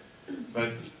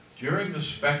 But during the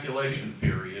speculation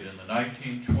period in the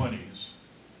 1920s,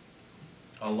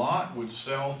 a lot would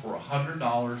sell for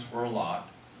 $100 for a lot.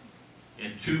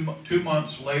 And two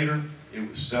months later, it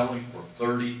was selling for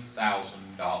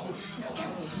 $30,000.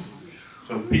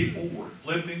 So people were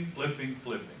flipping.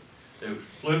 They would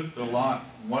flip the lot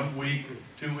 1 week,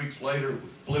 2 weeks later, it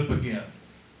would flip again.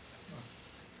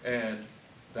 And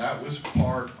that was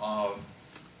part of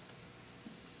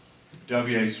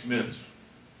W.A. Smith's.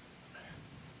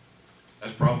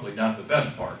 That's probably not the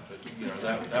best part, but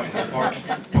that was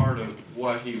part of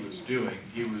what he was doing.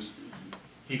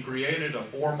 He created a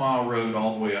 4-mile road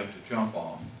all the way up to Jump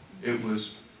Off. It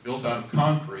was built out of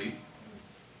concrete.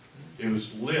 It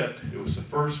was lit. It was the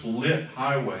first lit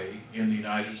highway in the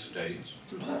United States.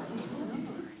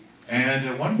 And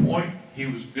at one point, he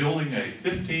was building a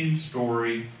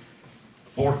 14-story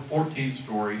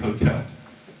hotel.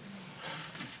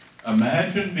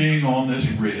 Imagine being on this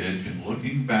ridge and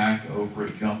looking back over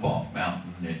at Jump Off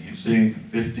Mountain and you seeing a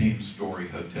 15-story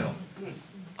hotel.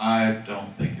 I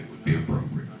don't think it would be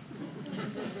appropriate.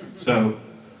 So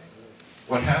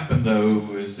what happened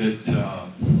though is that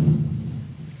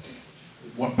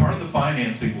what part of the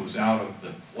financing was out of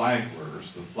the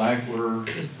Flaglers. The Flagler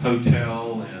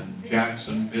Hotel in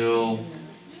Jacksonville,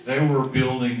 they were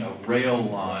building a rail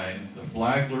line. The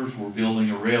Flaglers were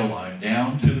building a rail line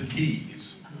down to the Keys.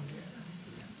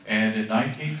 And in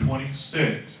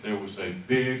 1926, there was a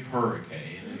big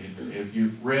hurricane. If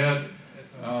you've read,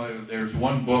 there's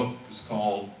one book that's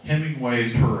called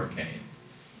Hemingway's Hurricane.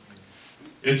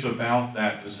 It's about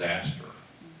that disaster.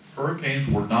 Hurricanes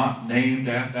were not named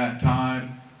at that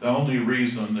time, The only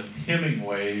reason that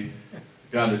Hemingway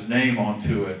got his name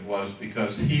onto it was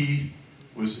because he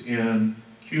was in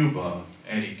Cuba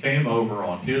and he came over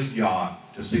on his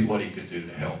yacht to see what he could do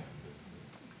to help.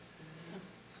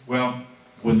 Well,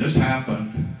 when this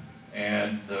happened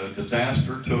and the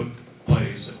disaster took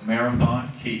place at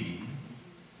Marathon Key,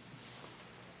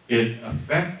 it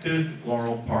affected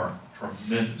Laurel Park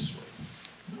tremendously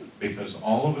because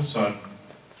all of a sudden,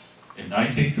 in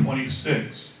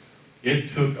 1926,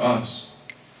 it took us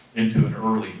into an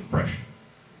early depression.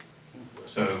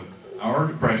 So our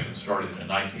depression started in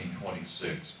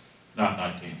 1926, not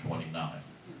 1929.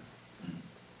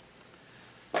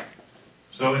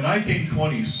 So in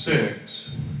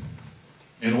 1926,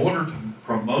 in order to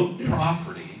promote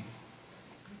property,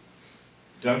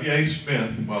 W.A.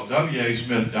 Smith, well, W.A.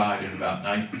 Smith died in about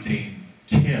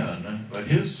 1910, but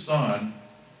his son,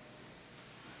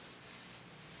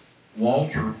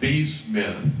 Walter B.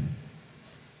 Smith,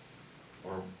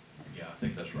 I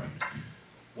think that's right,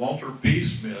 Walter B.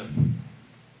 Smith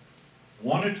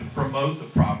wanted to promote the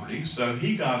property, so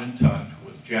he got in touch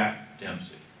with Jack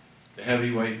Dempsey, the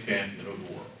heavyweight champion of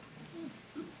the world.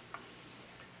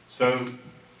 So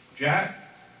Jack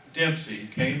Dempsey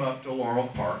came up to Laurel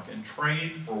Park and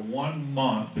trained for 1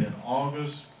 month in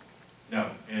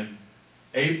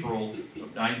April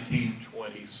of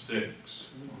 1926.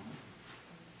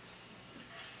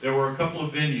 There were a couple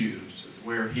of venues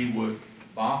where he would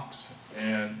box,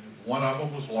 and one of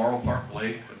them was Laurel Park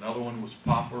Lake, another one was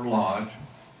Poplar Lodge.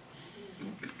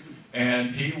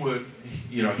 And he would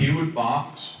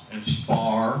box and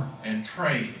spar and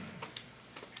train.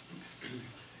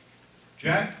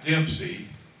 Jack Dempsey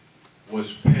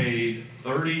was paid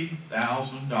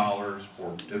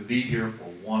 $30,000 to be here for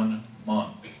 1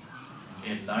 month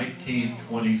in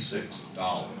 1926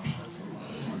 dollars.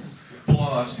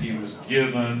 Plus, he was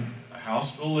given a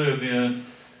house to live in,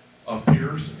 a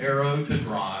Pierce Arrow to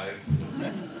drive.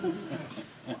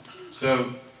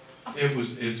 So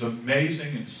it's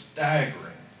amazing and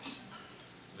staggering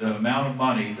the amount of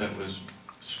money that was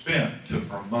spent to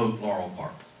promote Laurel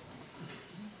Park.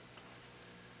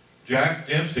 Jack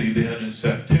Dempsey then in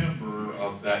September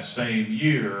of that same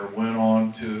year went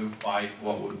on to fight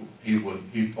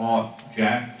he fought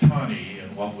Jack Tunney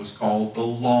in what was called the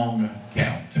long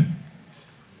count.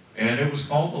 And it was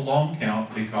called the long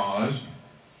count because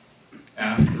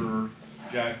after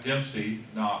Jack Dempsey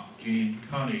knocked Gene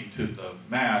Tunney to the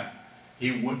mat,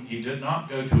 he did not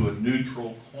go to a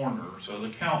neutral corner, so the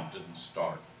count didn't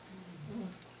start.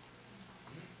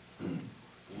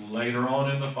 Later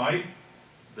on in the fight,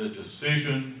 the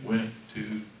decision went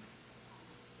to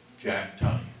Jack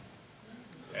Tunney,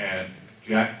 and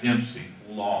Jack Dempsey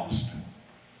lost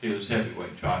his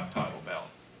heavyweight title belt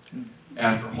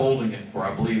after holding it for,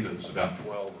 I believe it was about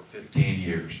 12 or 15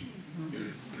 years.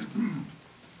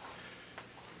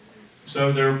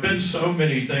 So there have been so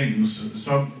many things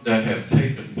that have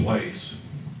taken place.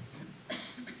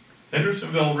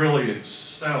 Hendersonville really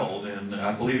excelled in,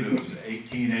 I believe it was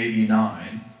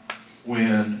 1889,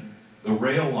 when the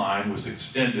rail line was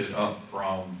extended up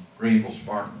from Greenville,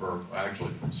 Spartanburg,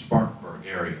 actually from Spartanburg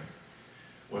area.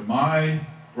 When my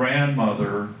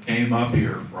grandmother came up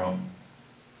here from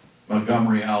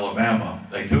Montgomery, Alabama,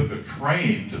 they took a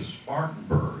train to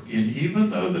Spartanburg, and even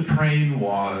though the train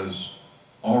was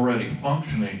already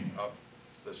functioning up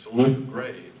the Saluda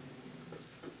grade,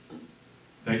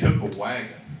 they took a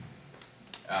wagon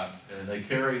out and they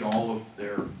carried all of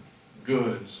their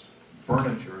goods,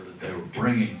 furniture that they were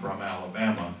bringing from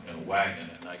Alabama in a wagon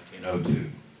in 1902.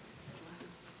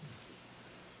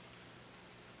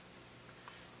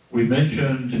 We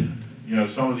mentioned,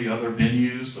 some of the other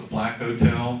venues, the Black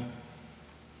Hotel.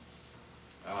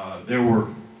 There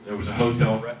was a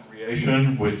Hotel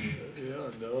Recreation, which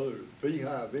the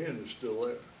Beehive Inn is still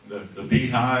there. The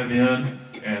Beehive Inn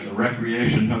and the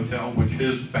Recreation Hotel, which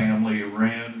his family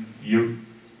ran. The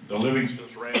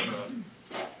Livingstons ran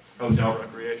the Hotel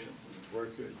Recreation. Very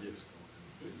good, yes.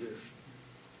 Yes.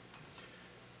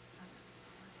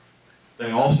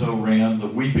 They also ran the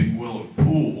Weeping Willow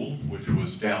Pool, which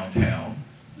was downtown.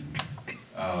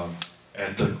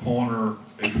 At the corner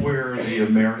is where the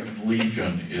American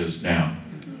Legion is now.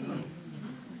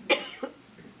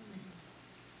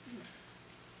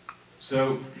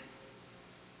 So,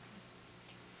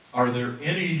 are there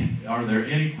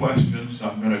any questions?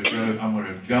 I'm going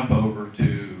to jump over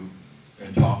to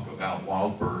and talk about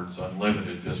Wild Birds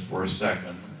Unlimited just for a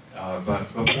second.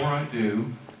 But before I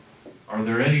do, are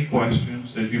there any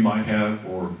questions that you might have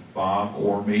for Bob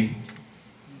or me?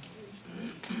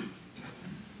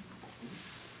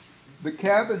 The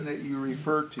cabin that you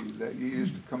refer to, that you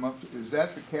used to come up to, is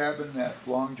that the cabin that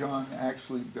Long John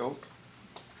actually built?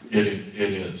 It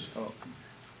is. Oh,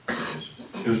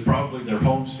 It was probably their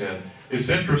homestead. It's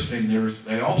interesting, the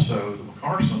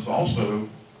McCarsons also,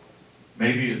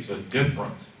 maybe it's a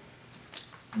different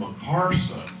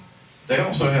McCarson, they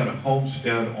also had a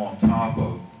homestead on top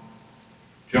of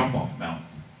Jump Off Mountain.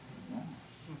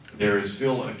 There is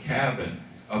still a cabin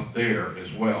up there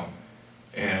as well,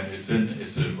 and it's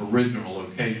an original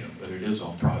location, but it is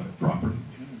on private property.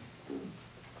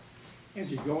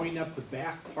 As you're going up the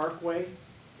back parkway,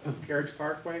 Carriage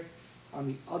Parkway, on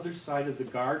the other side of the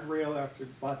guardrail after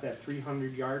about that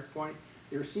 300-yard point,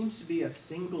 there seems to be a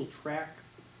single track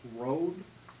road,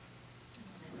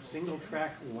 single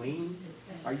track lane.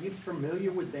 Are you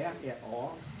familiar with that at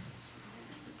all?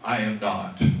 I am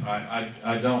not.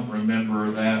 I don't remember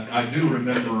that. I do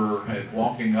remember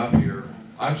walking up here.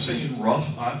 I've seen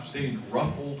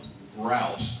ruffled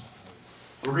grouse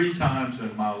 3 times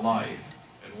in my life,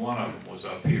 and one of them was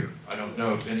up here. I don't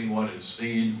know if anyone has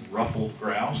seen ruffled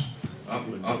grouse up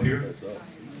here,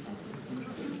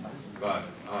 but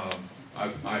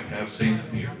I have seen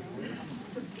them here.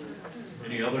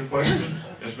 Any other questions?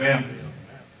 Yes, ma'am.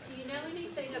 Do you know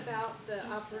anything about the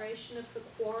operation of the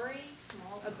quarry?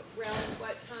 Around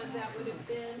what time that would have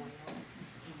been?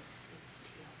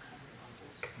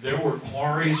 There were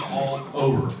quarries all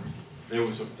over. There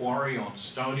was a quarry on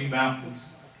Stony Mountain,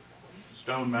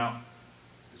 Stone Mountain.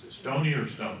 Is it Stony or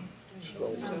Stone?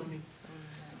 Stone.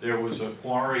 There was a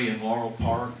quarry in Laurel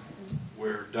Park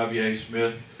where W.A.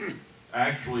 Smith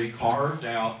actually carved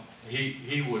out,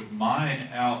 he would mine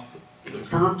out the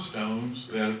curbstones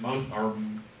that are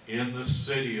in the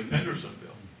city of Hendersonville.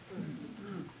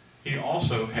 He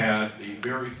also had the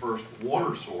very first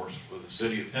water source for the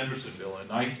city of Hendersonville.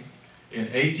 In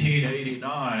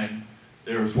 1889,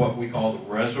 there was what we call the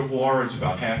reservoir. It's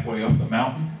about halfway up the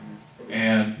mountain.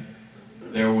 And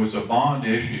there was a bond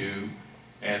issue,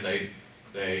 and they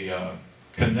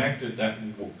connected that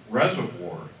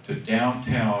reservoir to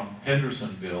downtown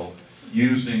Hendersonville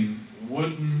using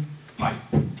wooden pipe.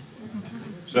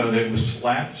 So there was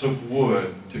slats of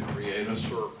wood to create a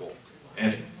circle,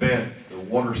 and it fed the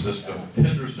water system of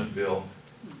Hendersonville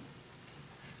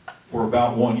for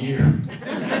about 1 year.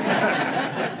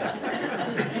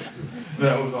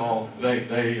 That was all. They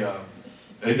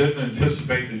didn't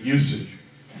anticipate the usage,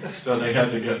 so they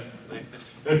had to get.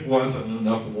 It wasn't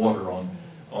enough water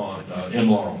in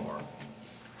Laurel Park.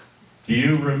 Do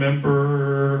you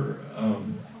remember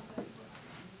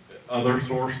other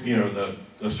source? You know,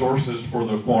 the sources for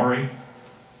the quarry?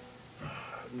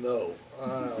 No.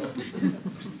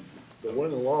 The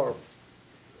one in Laurel,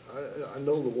 I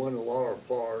know the one in Laurel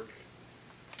Park,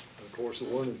 and of course the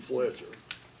one in Fletcher,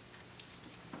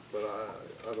 but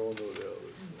I don't know the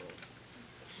others.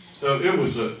 So it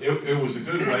was a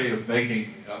good way of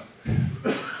making,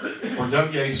 for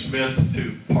W.A. Smith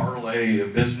to parlay a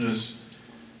business.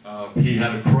 He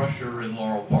had a crusher in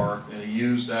Laurel Park, and he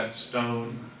used that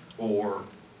stone for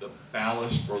the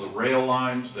ballast for the rail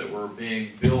lines that were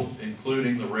being built,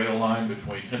 including the rail line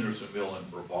between Hendersonville and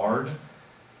Brevard.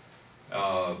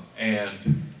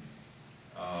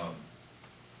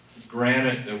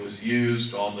 Granite that was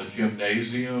used on the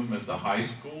gymnasium at the high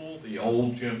school, the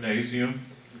old gymnasium.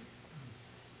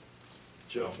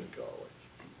 Judson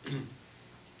College.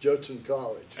 Judson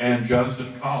College. And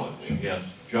Judson College, yes.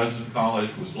 Judson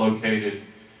College was located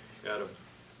at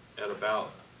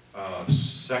about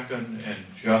 2nd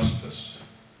and Justice.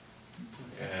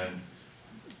 And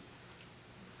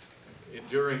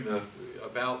during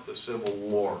about the Civil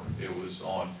War, it was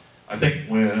on, I think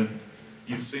when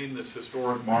you've seen this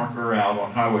historic marker out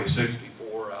on Highway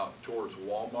 64 out towards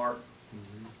Walmart,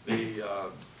 in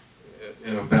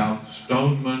about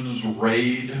Stoneman's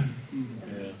raid.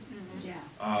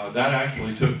 That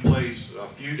actually took place a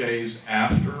few days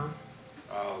after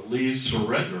Lee's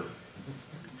surrender.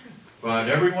 But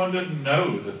everyone didn't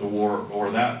know that the war,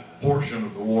 or that portion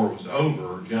of the war, was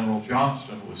over. General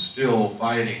Johnston was still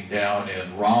fighting down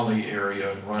in Raleigh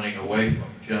area and running away from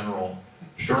General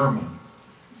Sherman.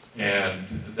 And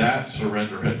that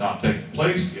surrender had not taken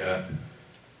place yet.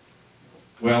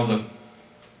 Well,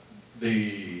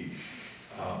 the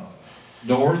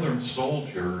Northern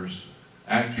soldiers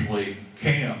actually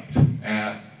camped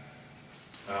at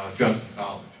Judson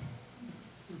College,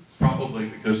 probably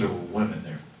because there were women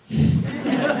there.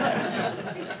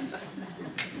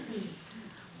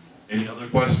 Any other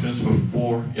questions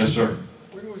before? Yes, sir.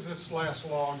 When was this last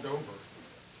logged over?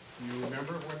 Do you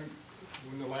remember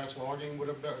when the last logging would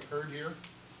have occurred here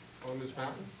on this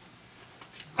mountain?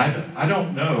 I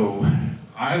don't know.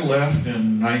 I left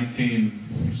in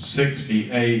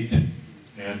 1968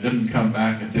 and didn't come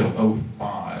back until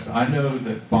 '05. I know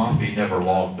that Boffey never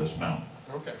logged this mountain.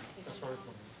 Okay, that's what I was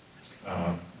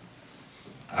wondering.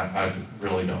 I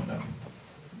really don't know.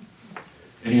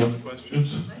 Any other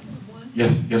questions? I have one.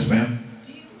 Yes, ma'am.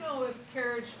 Do you know if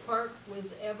Carriage Park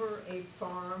was ever a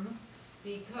farm?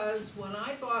 Because when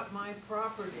I bought my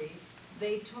property,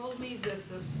 they told me that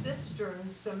the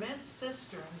cisterns, cement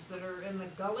cisterns that are in the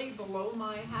gully below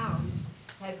my house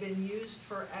had been used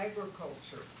for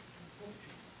agriculture.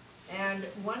 And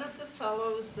one of the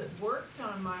fellows that worked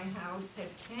on my house had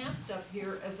camped up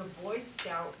here as a Boy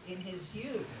Scout in his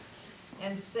youth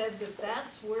and said that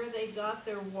that's where they got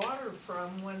their water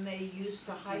from when they used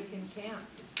to hike and camp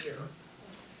here.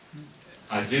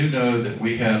 I do know that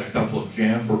we had a couple of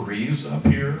jamborees up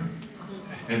here,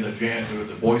 and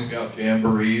the Boy Scout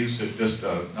jamborees, just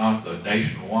not the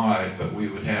nationwide, but we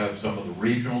would have some of the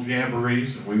regional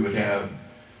jamborees, and we would have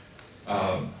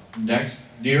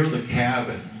near the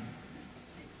cabin,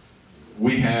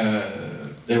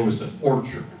 there was an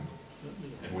orchard,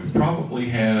 and we probably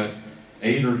had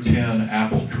 8 or 10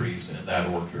 apple trees in that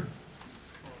orchard.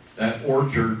 That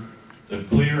orchard, the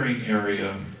clearing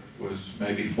area was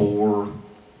maybe 4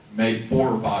 or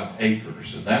 5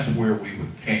 acres, and that's where we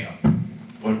would camp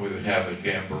when we would have a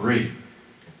jamboree.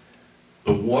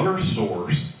 The water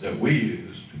source that we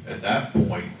used at that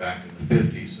point back in the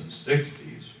 50s and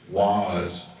 60s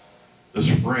was the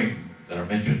spring that I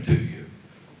mentioned to you.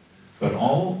 But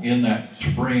all in that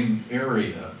spring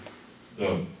area,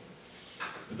 the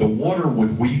water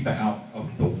would weep out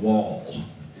of the wall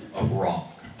of rock.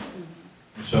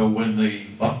 And so when the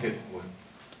bucket would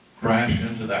crash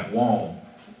into that wall,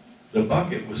 the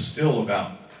bucket was still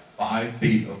about 5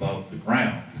 feet above the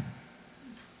ground.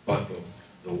 But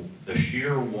the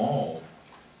sheer wall,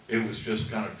 it was just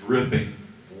kind of dripping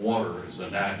water as a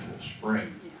natural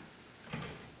spring.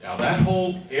 Now that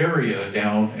whole area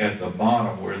down at the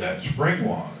bottom where that spring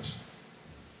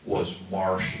was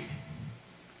marshy.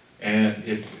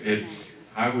 And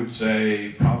I would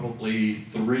say probably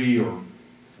 3 or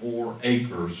 4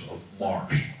 acres of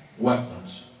marsh,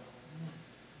 wetlands.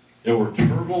 There were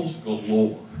turtles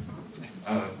galore.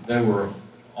 They were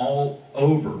all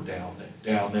over down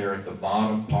there at the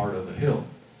bottom part of the hill.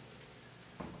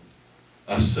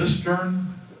 A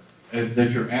cistern that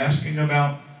you're asking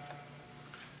about,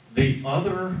 the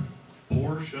other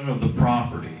portion of the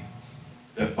property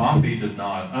that Boffey did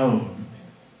not own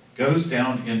goes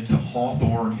down into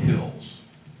Hawthorne Hills.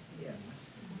 Yes.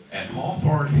 And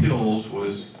Hawthorne Hills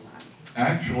was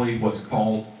actually what's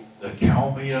called the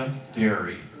Kalmia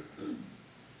Dairy.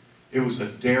 It was a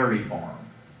dairy farm.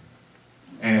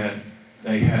 And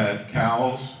they had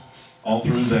cows all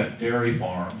through that dairy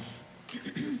farm.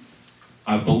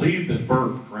 I believe that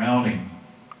Bert Browning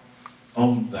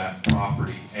owned that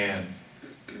property and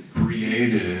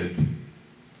created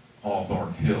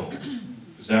Hawthorne Hills.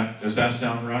 Does that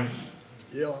sound right?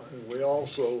 Yeah, and we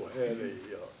also had a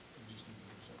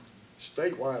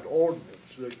statewide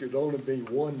ordinance that could only be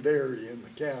one dairy in the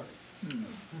county.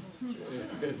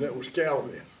 And that was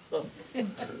Calumet.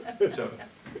 So,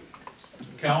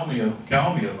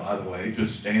 Kalmia, by the way,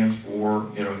 just stands for,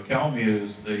 Kalmia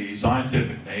is the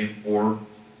scientific name for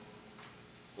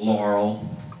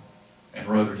laurel and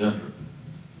rhododendron.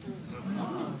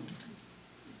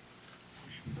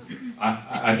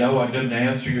 I know I didn't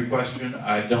answer your question.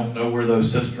 I don't know where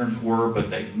those cisterns were,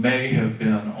 but they may have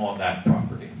been on that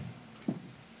property.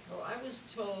 Well, I was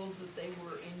told that they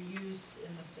were in use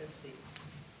in the 50s,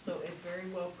 so it very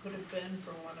well could have been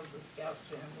from one of the scout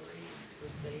jamborees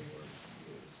that they were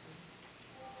used.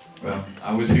 Well,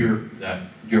 I was here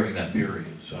during that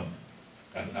period, so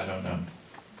I don't know.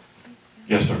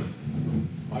 Yes, sir.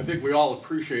 I think we all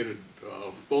appreciated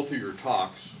both of your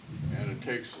talks, and it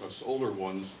takes us older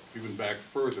ones even back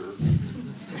further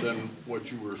than what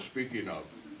you were speaking of.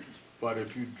 But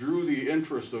if you drew the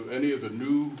interest of any of the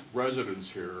new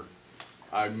residents here,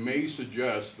 I may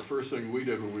suggest the first thing we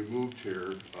did when we moved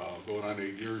here, going on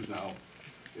 8 years now,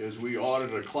 is we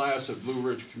audited a class at Blue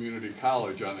Ridge Community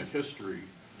College on the history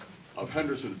of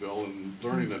Hendersonville, and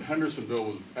learning that Hendersonville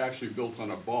was actually built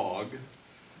on a bog,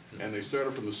 and they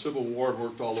started from the Civil War and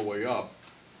worked all the way up.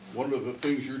 One of the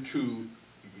things you're too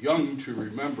young to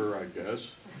remember, I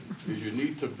guess, is you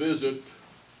need to visit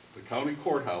the county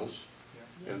courthouse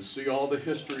and see all the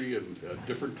history and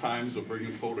different times of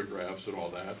bringing photographs and all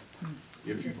that.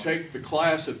 If you take the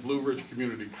class at Blue Ridge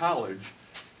Community College,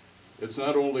 it's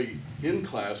not only in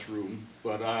classroom,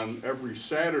 but on every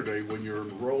Saturday when you're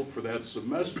enrolled for that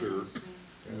semester,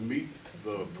 and meet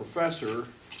the professor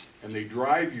and they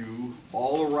drive you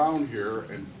all around here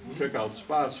and pick out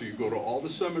spots. So you go to all the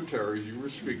cemeteries you were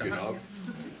speaking of.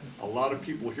 A lot of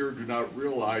people here do not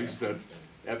realize that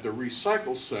at the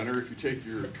recycle center, if you take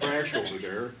your trash over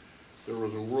there, there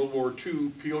was a World War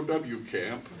II POW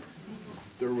camp.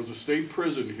 There was a state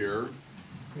prison here.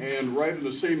 And right in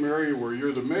the same area where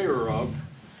you're the mayor of,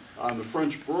 on the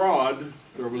French Broad,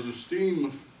 there was a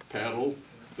steam paddle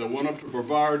that went up to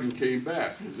Brevard and came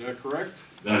back. Is that correct?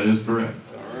 That is correct.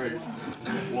 All right.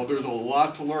 Well, there's a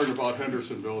lot to learn about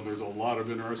Hendersonville, and there's a lot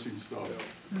of interesting stuff.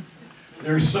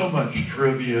 There's so much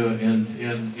trivia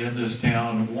in this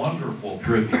town, wonderful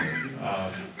trivia.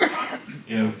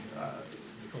 You know,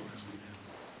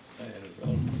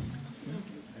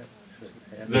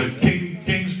 the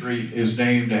King Street is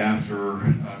named after,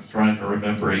 I'm trying to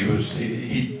remember,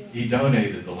 he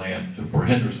donated the land for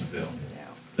Hendersonville,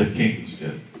 the Kings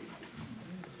did.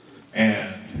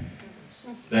 And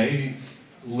they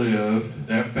lived,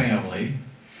 that family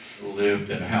lived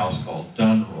in a house called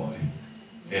Dunroy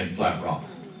in Flat Rock.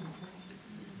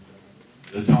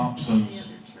 The Thompsons,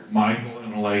 Michael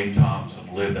and Elaine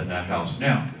Thompson, live in that house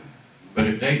now, but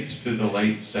it dates to the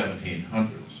late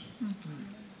 1700s.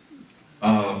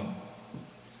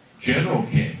 General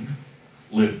King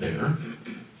lived there,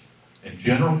 and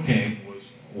General King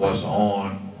was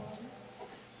on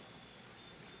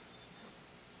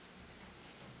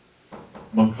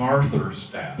MacArthur's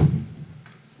staff.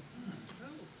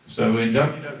 So in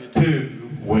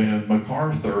WW2, when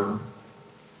MacArthur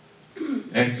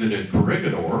exited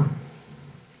Corregidor,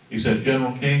 he said,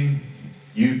 General King,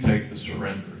 you take the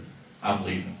surrender. I'm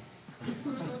leaving.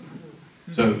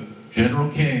 So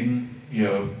General King, you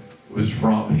know, was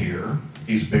from here.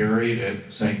 He's buried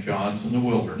at St. John's in the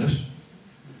Wilderness.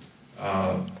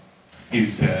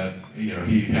 He's had, you know,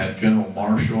 he had General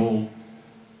Marshall,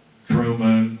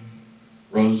 Truman,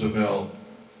 Roosevelt,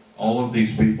 all of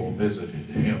these people visited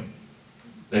him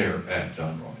there at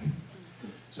Dunroy.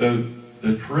 So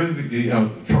the trivia, you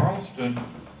know, Charleston,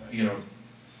 you know,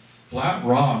 Flat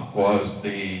Rock was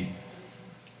the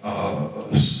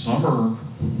summer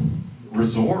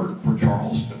resort for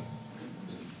Charleston.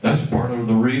 That's part of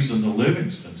the reason the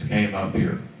Livingstons came up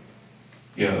here.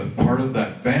 Yeah, part of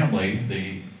that family,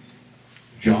 the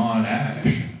John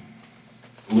Ash,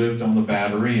 lived on the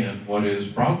Battery in what is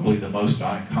probably the most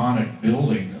iconic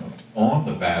building on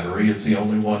the Battery. It's the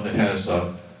only one that has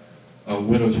a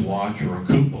widow's watch or a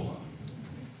cupola.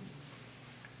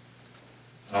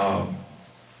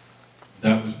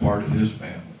 That was part of his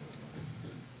family.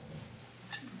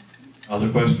 Other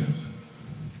questions?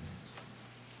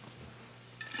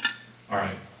 All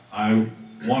right, I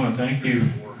want to thank you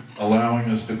for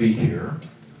allowing us to be here.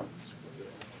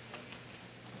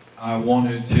 I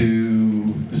wanted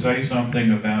to say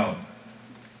something about,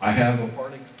 I have a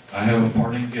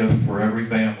parting gift for every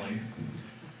family.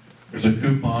 There's a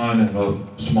coupon and a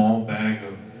small bag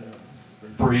of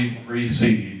free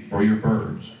seed for your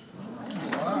birds.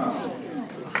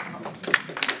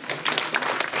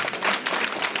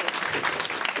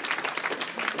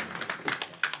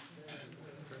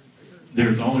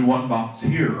 There's only one box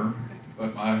here,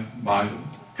 but my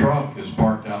truck is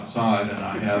parked outside and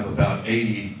I have about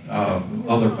 80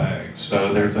 other bags,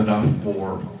 so there's enough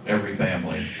for every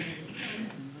family.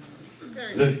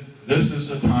 This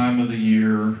is a time of the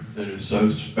year that is so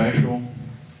special.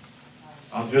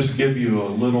 I'll just give you a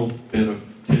little bit of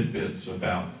tidbits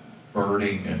about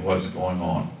birding and what's going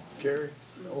on. Kerry,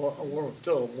 I want to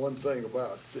tell them one thing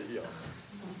about the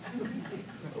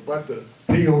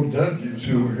POWs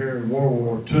who were here in World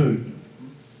War II.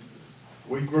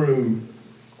 We grew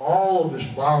all of this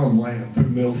bottomland through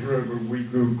Mills River. We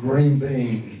grew green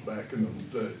beans back in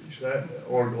those days,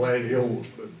 or gladiolus,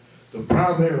 but the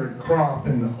primary crop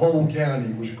in the whole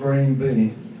county was green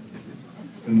beans.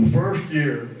 In the first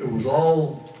year, it was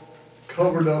all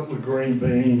covered up with green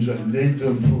beans and needed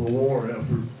them for the war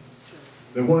effort.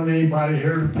 There wasn't anybody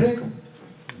here to pick them.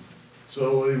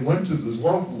 So they went to the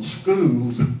local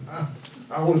schools.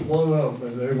 I was one of them,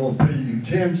 and they were going to pay you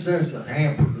 10 cents a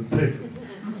hamper to pick them.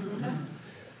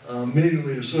 I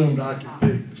immediately assumed I could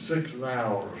pick 6 an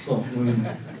hour or something.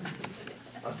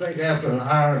 I think after an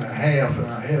hour and a half, and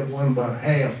I had one about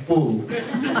half full,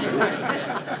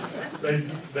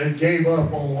 they gave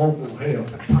up on local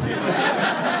help.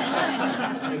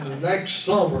 And the next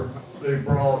summer, they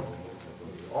brought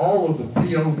all of the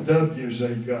POWs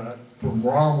they got from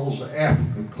Rommel's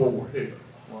Africa Corps here.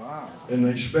 Wow. And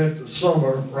they spent the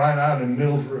summer right out in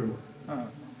Mills River. Huh.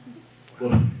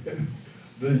 Well,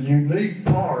 the unique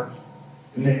part,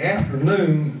 in the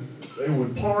afternoon, they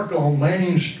would park on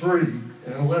Main Street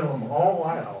and let them all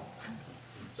out.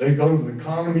 They go to the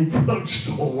economy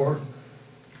drugstore,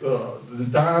 the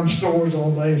dime stores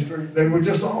on Main Street. They were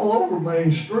just all over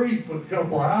Main Street for a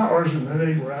couple of hours, and then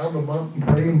they round them up and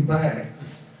bring them back.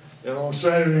 And on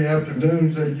Saturday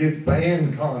afternoons, they get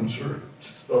band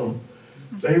concerts. So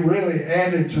they really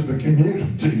added to the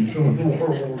community during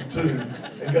World War II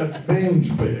and got the beans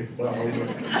picked, by the way.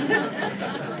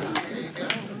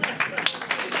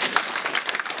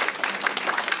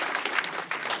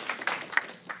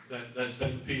 That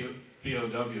same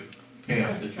POW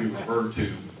camp that you referred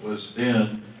to was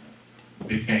then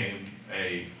became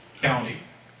a county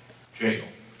jail,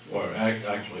 or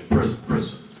actually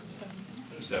prison.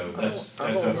 So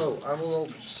I don't know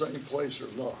if it's the same place or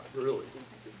not, really.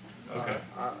 Okay.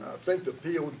 I think the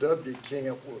POW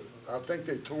camp was, I think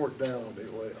they tore it down when they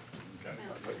left. Okay.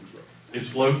 I think so.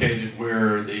 It's located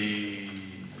where the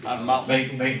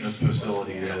maintenance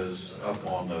facility is up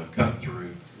on the cut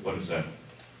through, what is that?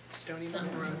 Stony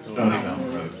Mountain Road. Stony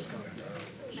Mountain Road.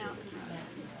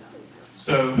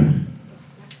 So,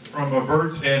 from a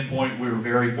bird standpoint, we were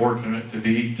very fortunate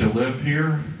to live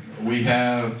here. We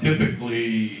have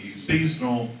typically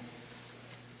seasonal,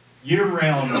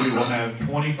 year-round we will have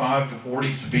 25 to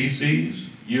 40 species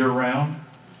year-round.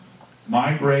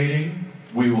 Migrating,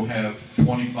 we will have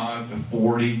 25 to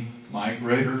 40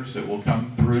 migrators that will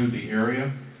come through the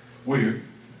area. The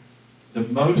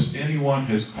most anyone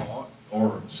has caught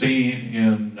or seen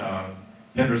in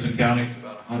Henderson County is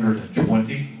about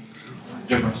 120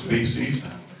 different species.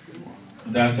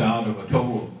 That's out of a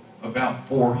total of about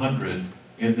 400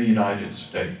 in the United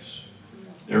States.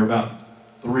 There are about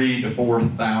 3,000 to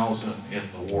 4,000 in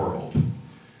the world.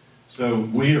 So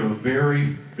we are very,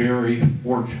 very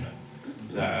fortunate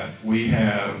that we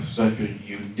have such a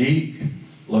unique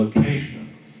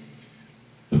location.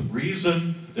 The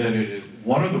reason that it is,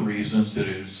 one of the reasons that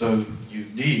it is so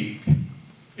unique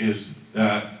is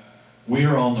that we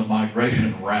are on the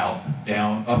migration route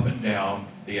up and down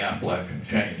the Appalachian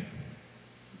chain.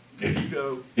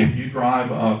 If you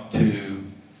drive up to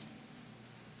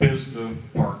Pisgah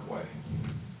Parkway,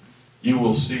 you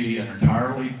will see an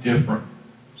entirely different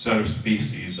set of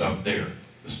species up there.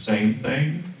 The same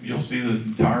thing, you'll see the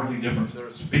entirely different set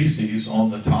of species on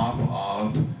the top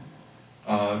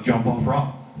of Jump Off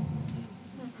Rock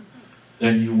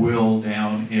than you will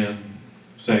down in,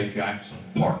 say, Jackson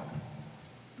Park.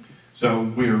 So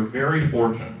we're very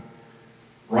fortunate.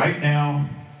 Right now,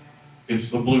 it's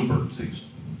the bluebird season.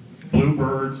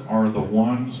 Bluebirds are the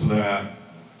ones that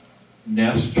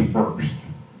nest first,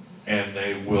 and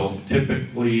they will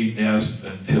typically nest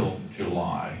until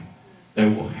July. They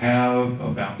will have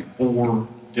about 4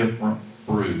 different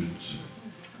broods.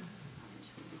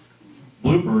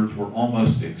 Bluebirds were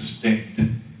almost extinct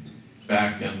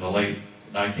back in the late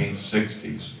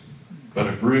 1960s, but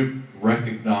a group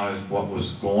recognized what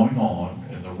was going on,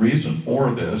 and the reason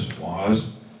for this was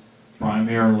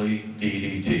primarily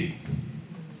DDT.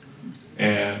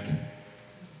 And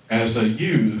as a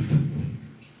youth,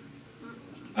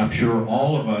 I'm sure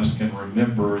all of us can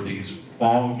remember these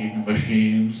fogging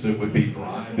machines that would be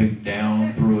driving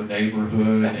down through a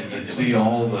neighborhood, and you'd see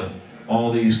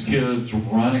all these kids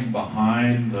running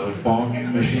behind the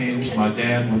fogging machines. My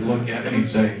dad would look at me and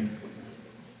say,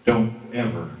 "Don't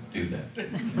ever do that."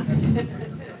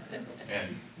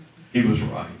 And he was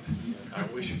right.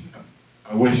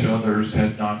 I wish others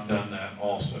had not done that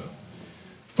also.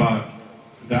 But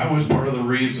that was part of the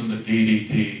reason that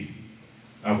DDT,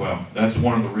 well, that's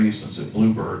one of the reasons that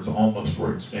bluebirds almost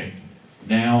were extinct.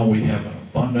 Now we have an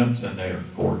abundance and they are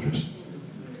gorgeous.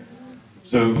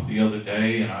 So the other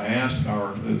day, and I asked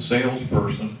our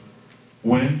salesperson,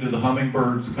 when do the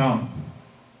hummingbirds come?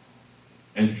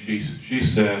 And she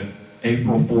said,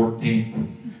 April 14th.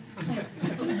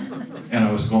 And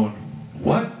I was going,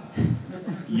 what?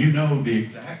 You know the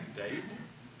exact date?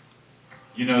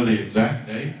 You know the exact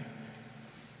date?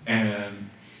 And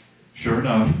sure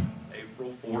enough,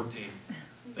 April 14th,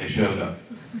 they showed up.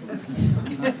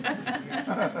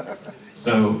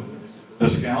 So the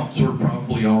scouts are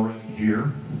probably already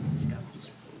here.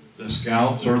 The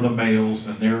scouts are the males,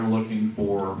 and they're looking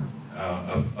for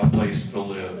a place to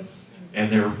live.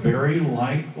 And they're very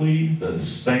likely the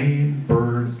same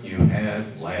birds you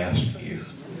had last year.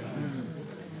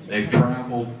 They've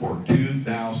traveled for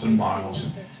 2,000 miles.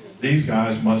 These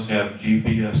guys must have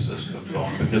GPS systems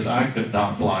on, because I could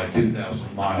not fly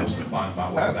 2,000 miles to find my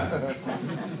way back.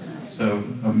 So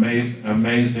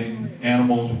amazing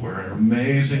animals. We're in an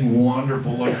amazing,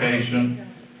 wonderful location.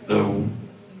 The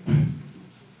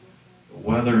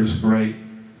weather is great.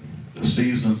 The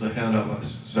season's ahead of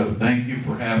us. So thank you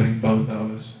for having both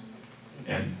of us.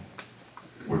 And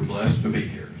we're blessed to be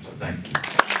here. So thank you.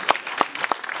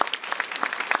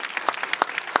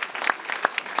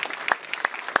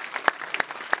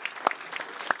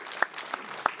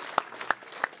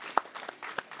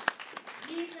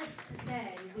 needless to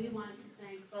say, we want to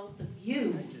thank both of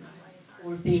you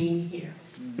for being here.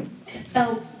 It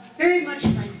felt very much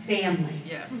like family.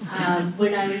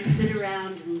 When I would sit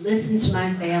around and listen to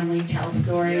my family tell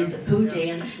stories of who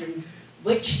danced and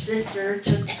which sister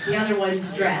took the other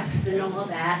one's dress and all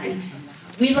that. And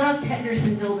we loved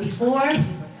Hendersonville before.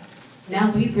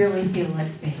 Now we really feel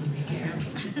like family here.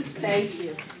 Thank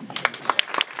you.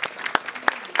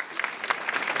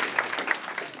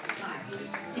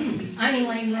 I'm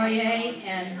Elaine Royer,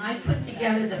 and I put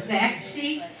together the fact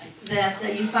sheet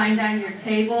that you find on your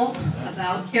table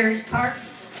about Carriage Park,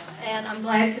 and I'm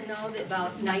glad to know that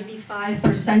about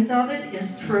 95% of it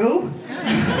is true.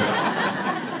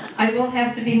 I will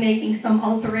have to be making some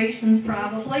alterations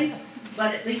probably,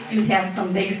 but at least you have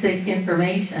some basic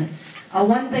information.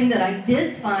 One thing that I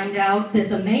did find out that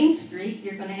the Main Street,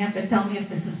 you're going to have to tell me if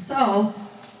this is so,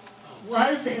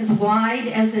 was as wide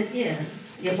as it is.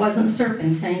 It wasn't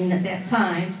serpentine at that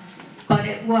time, but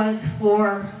it was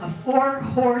for a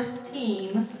 4-horse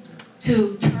team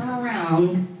to turn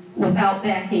around without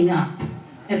backing up.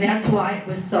 And that's why it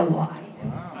was so wide.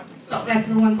 So that's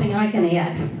the one thing I can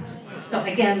add. So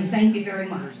again, thank you very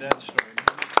much. This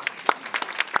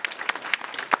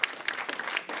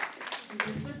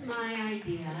was my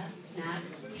idea, not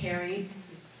Carrie,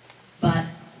 but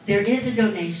there is a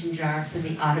donation jar for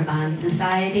the Audubon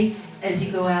Society. As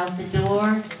you go out the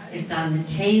door, it's on the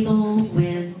table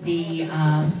with the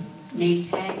name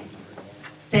tags.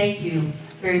 Thank you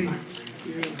very much.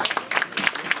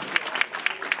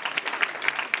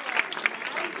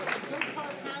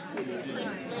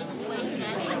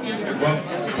 Well,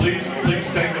 please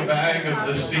take a bag of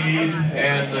the seed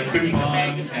and the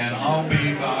coupon, and I'll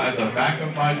be by the back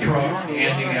of my truck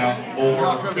handing out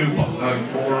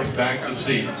more bags of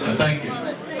seed. So thank you.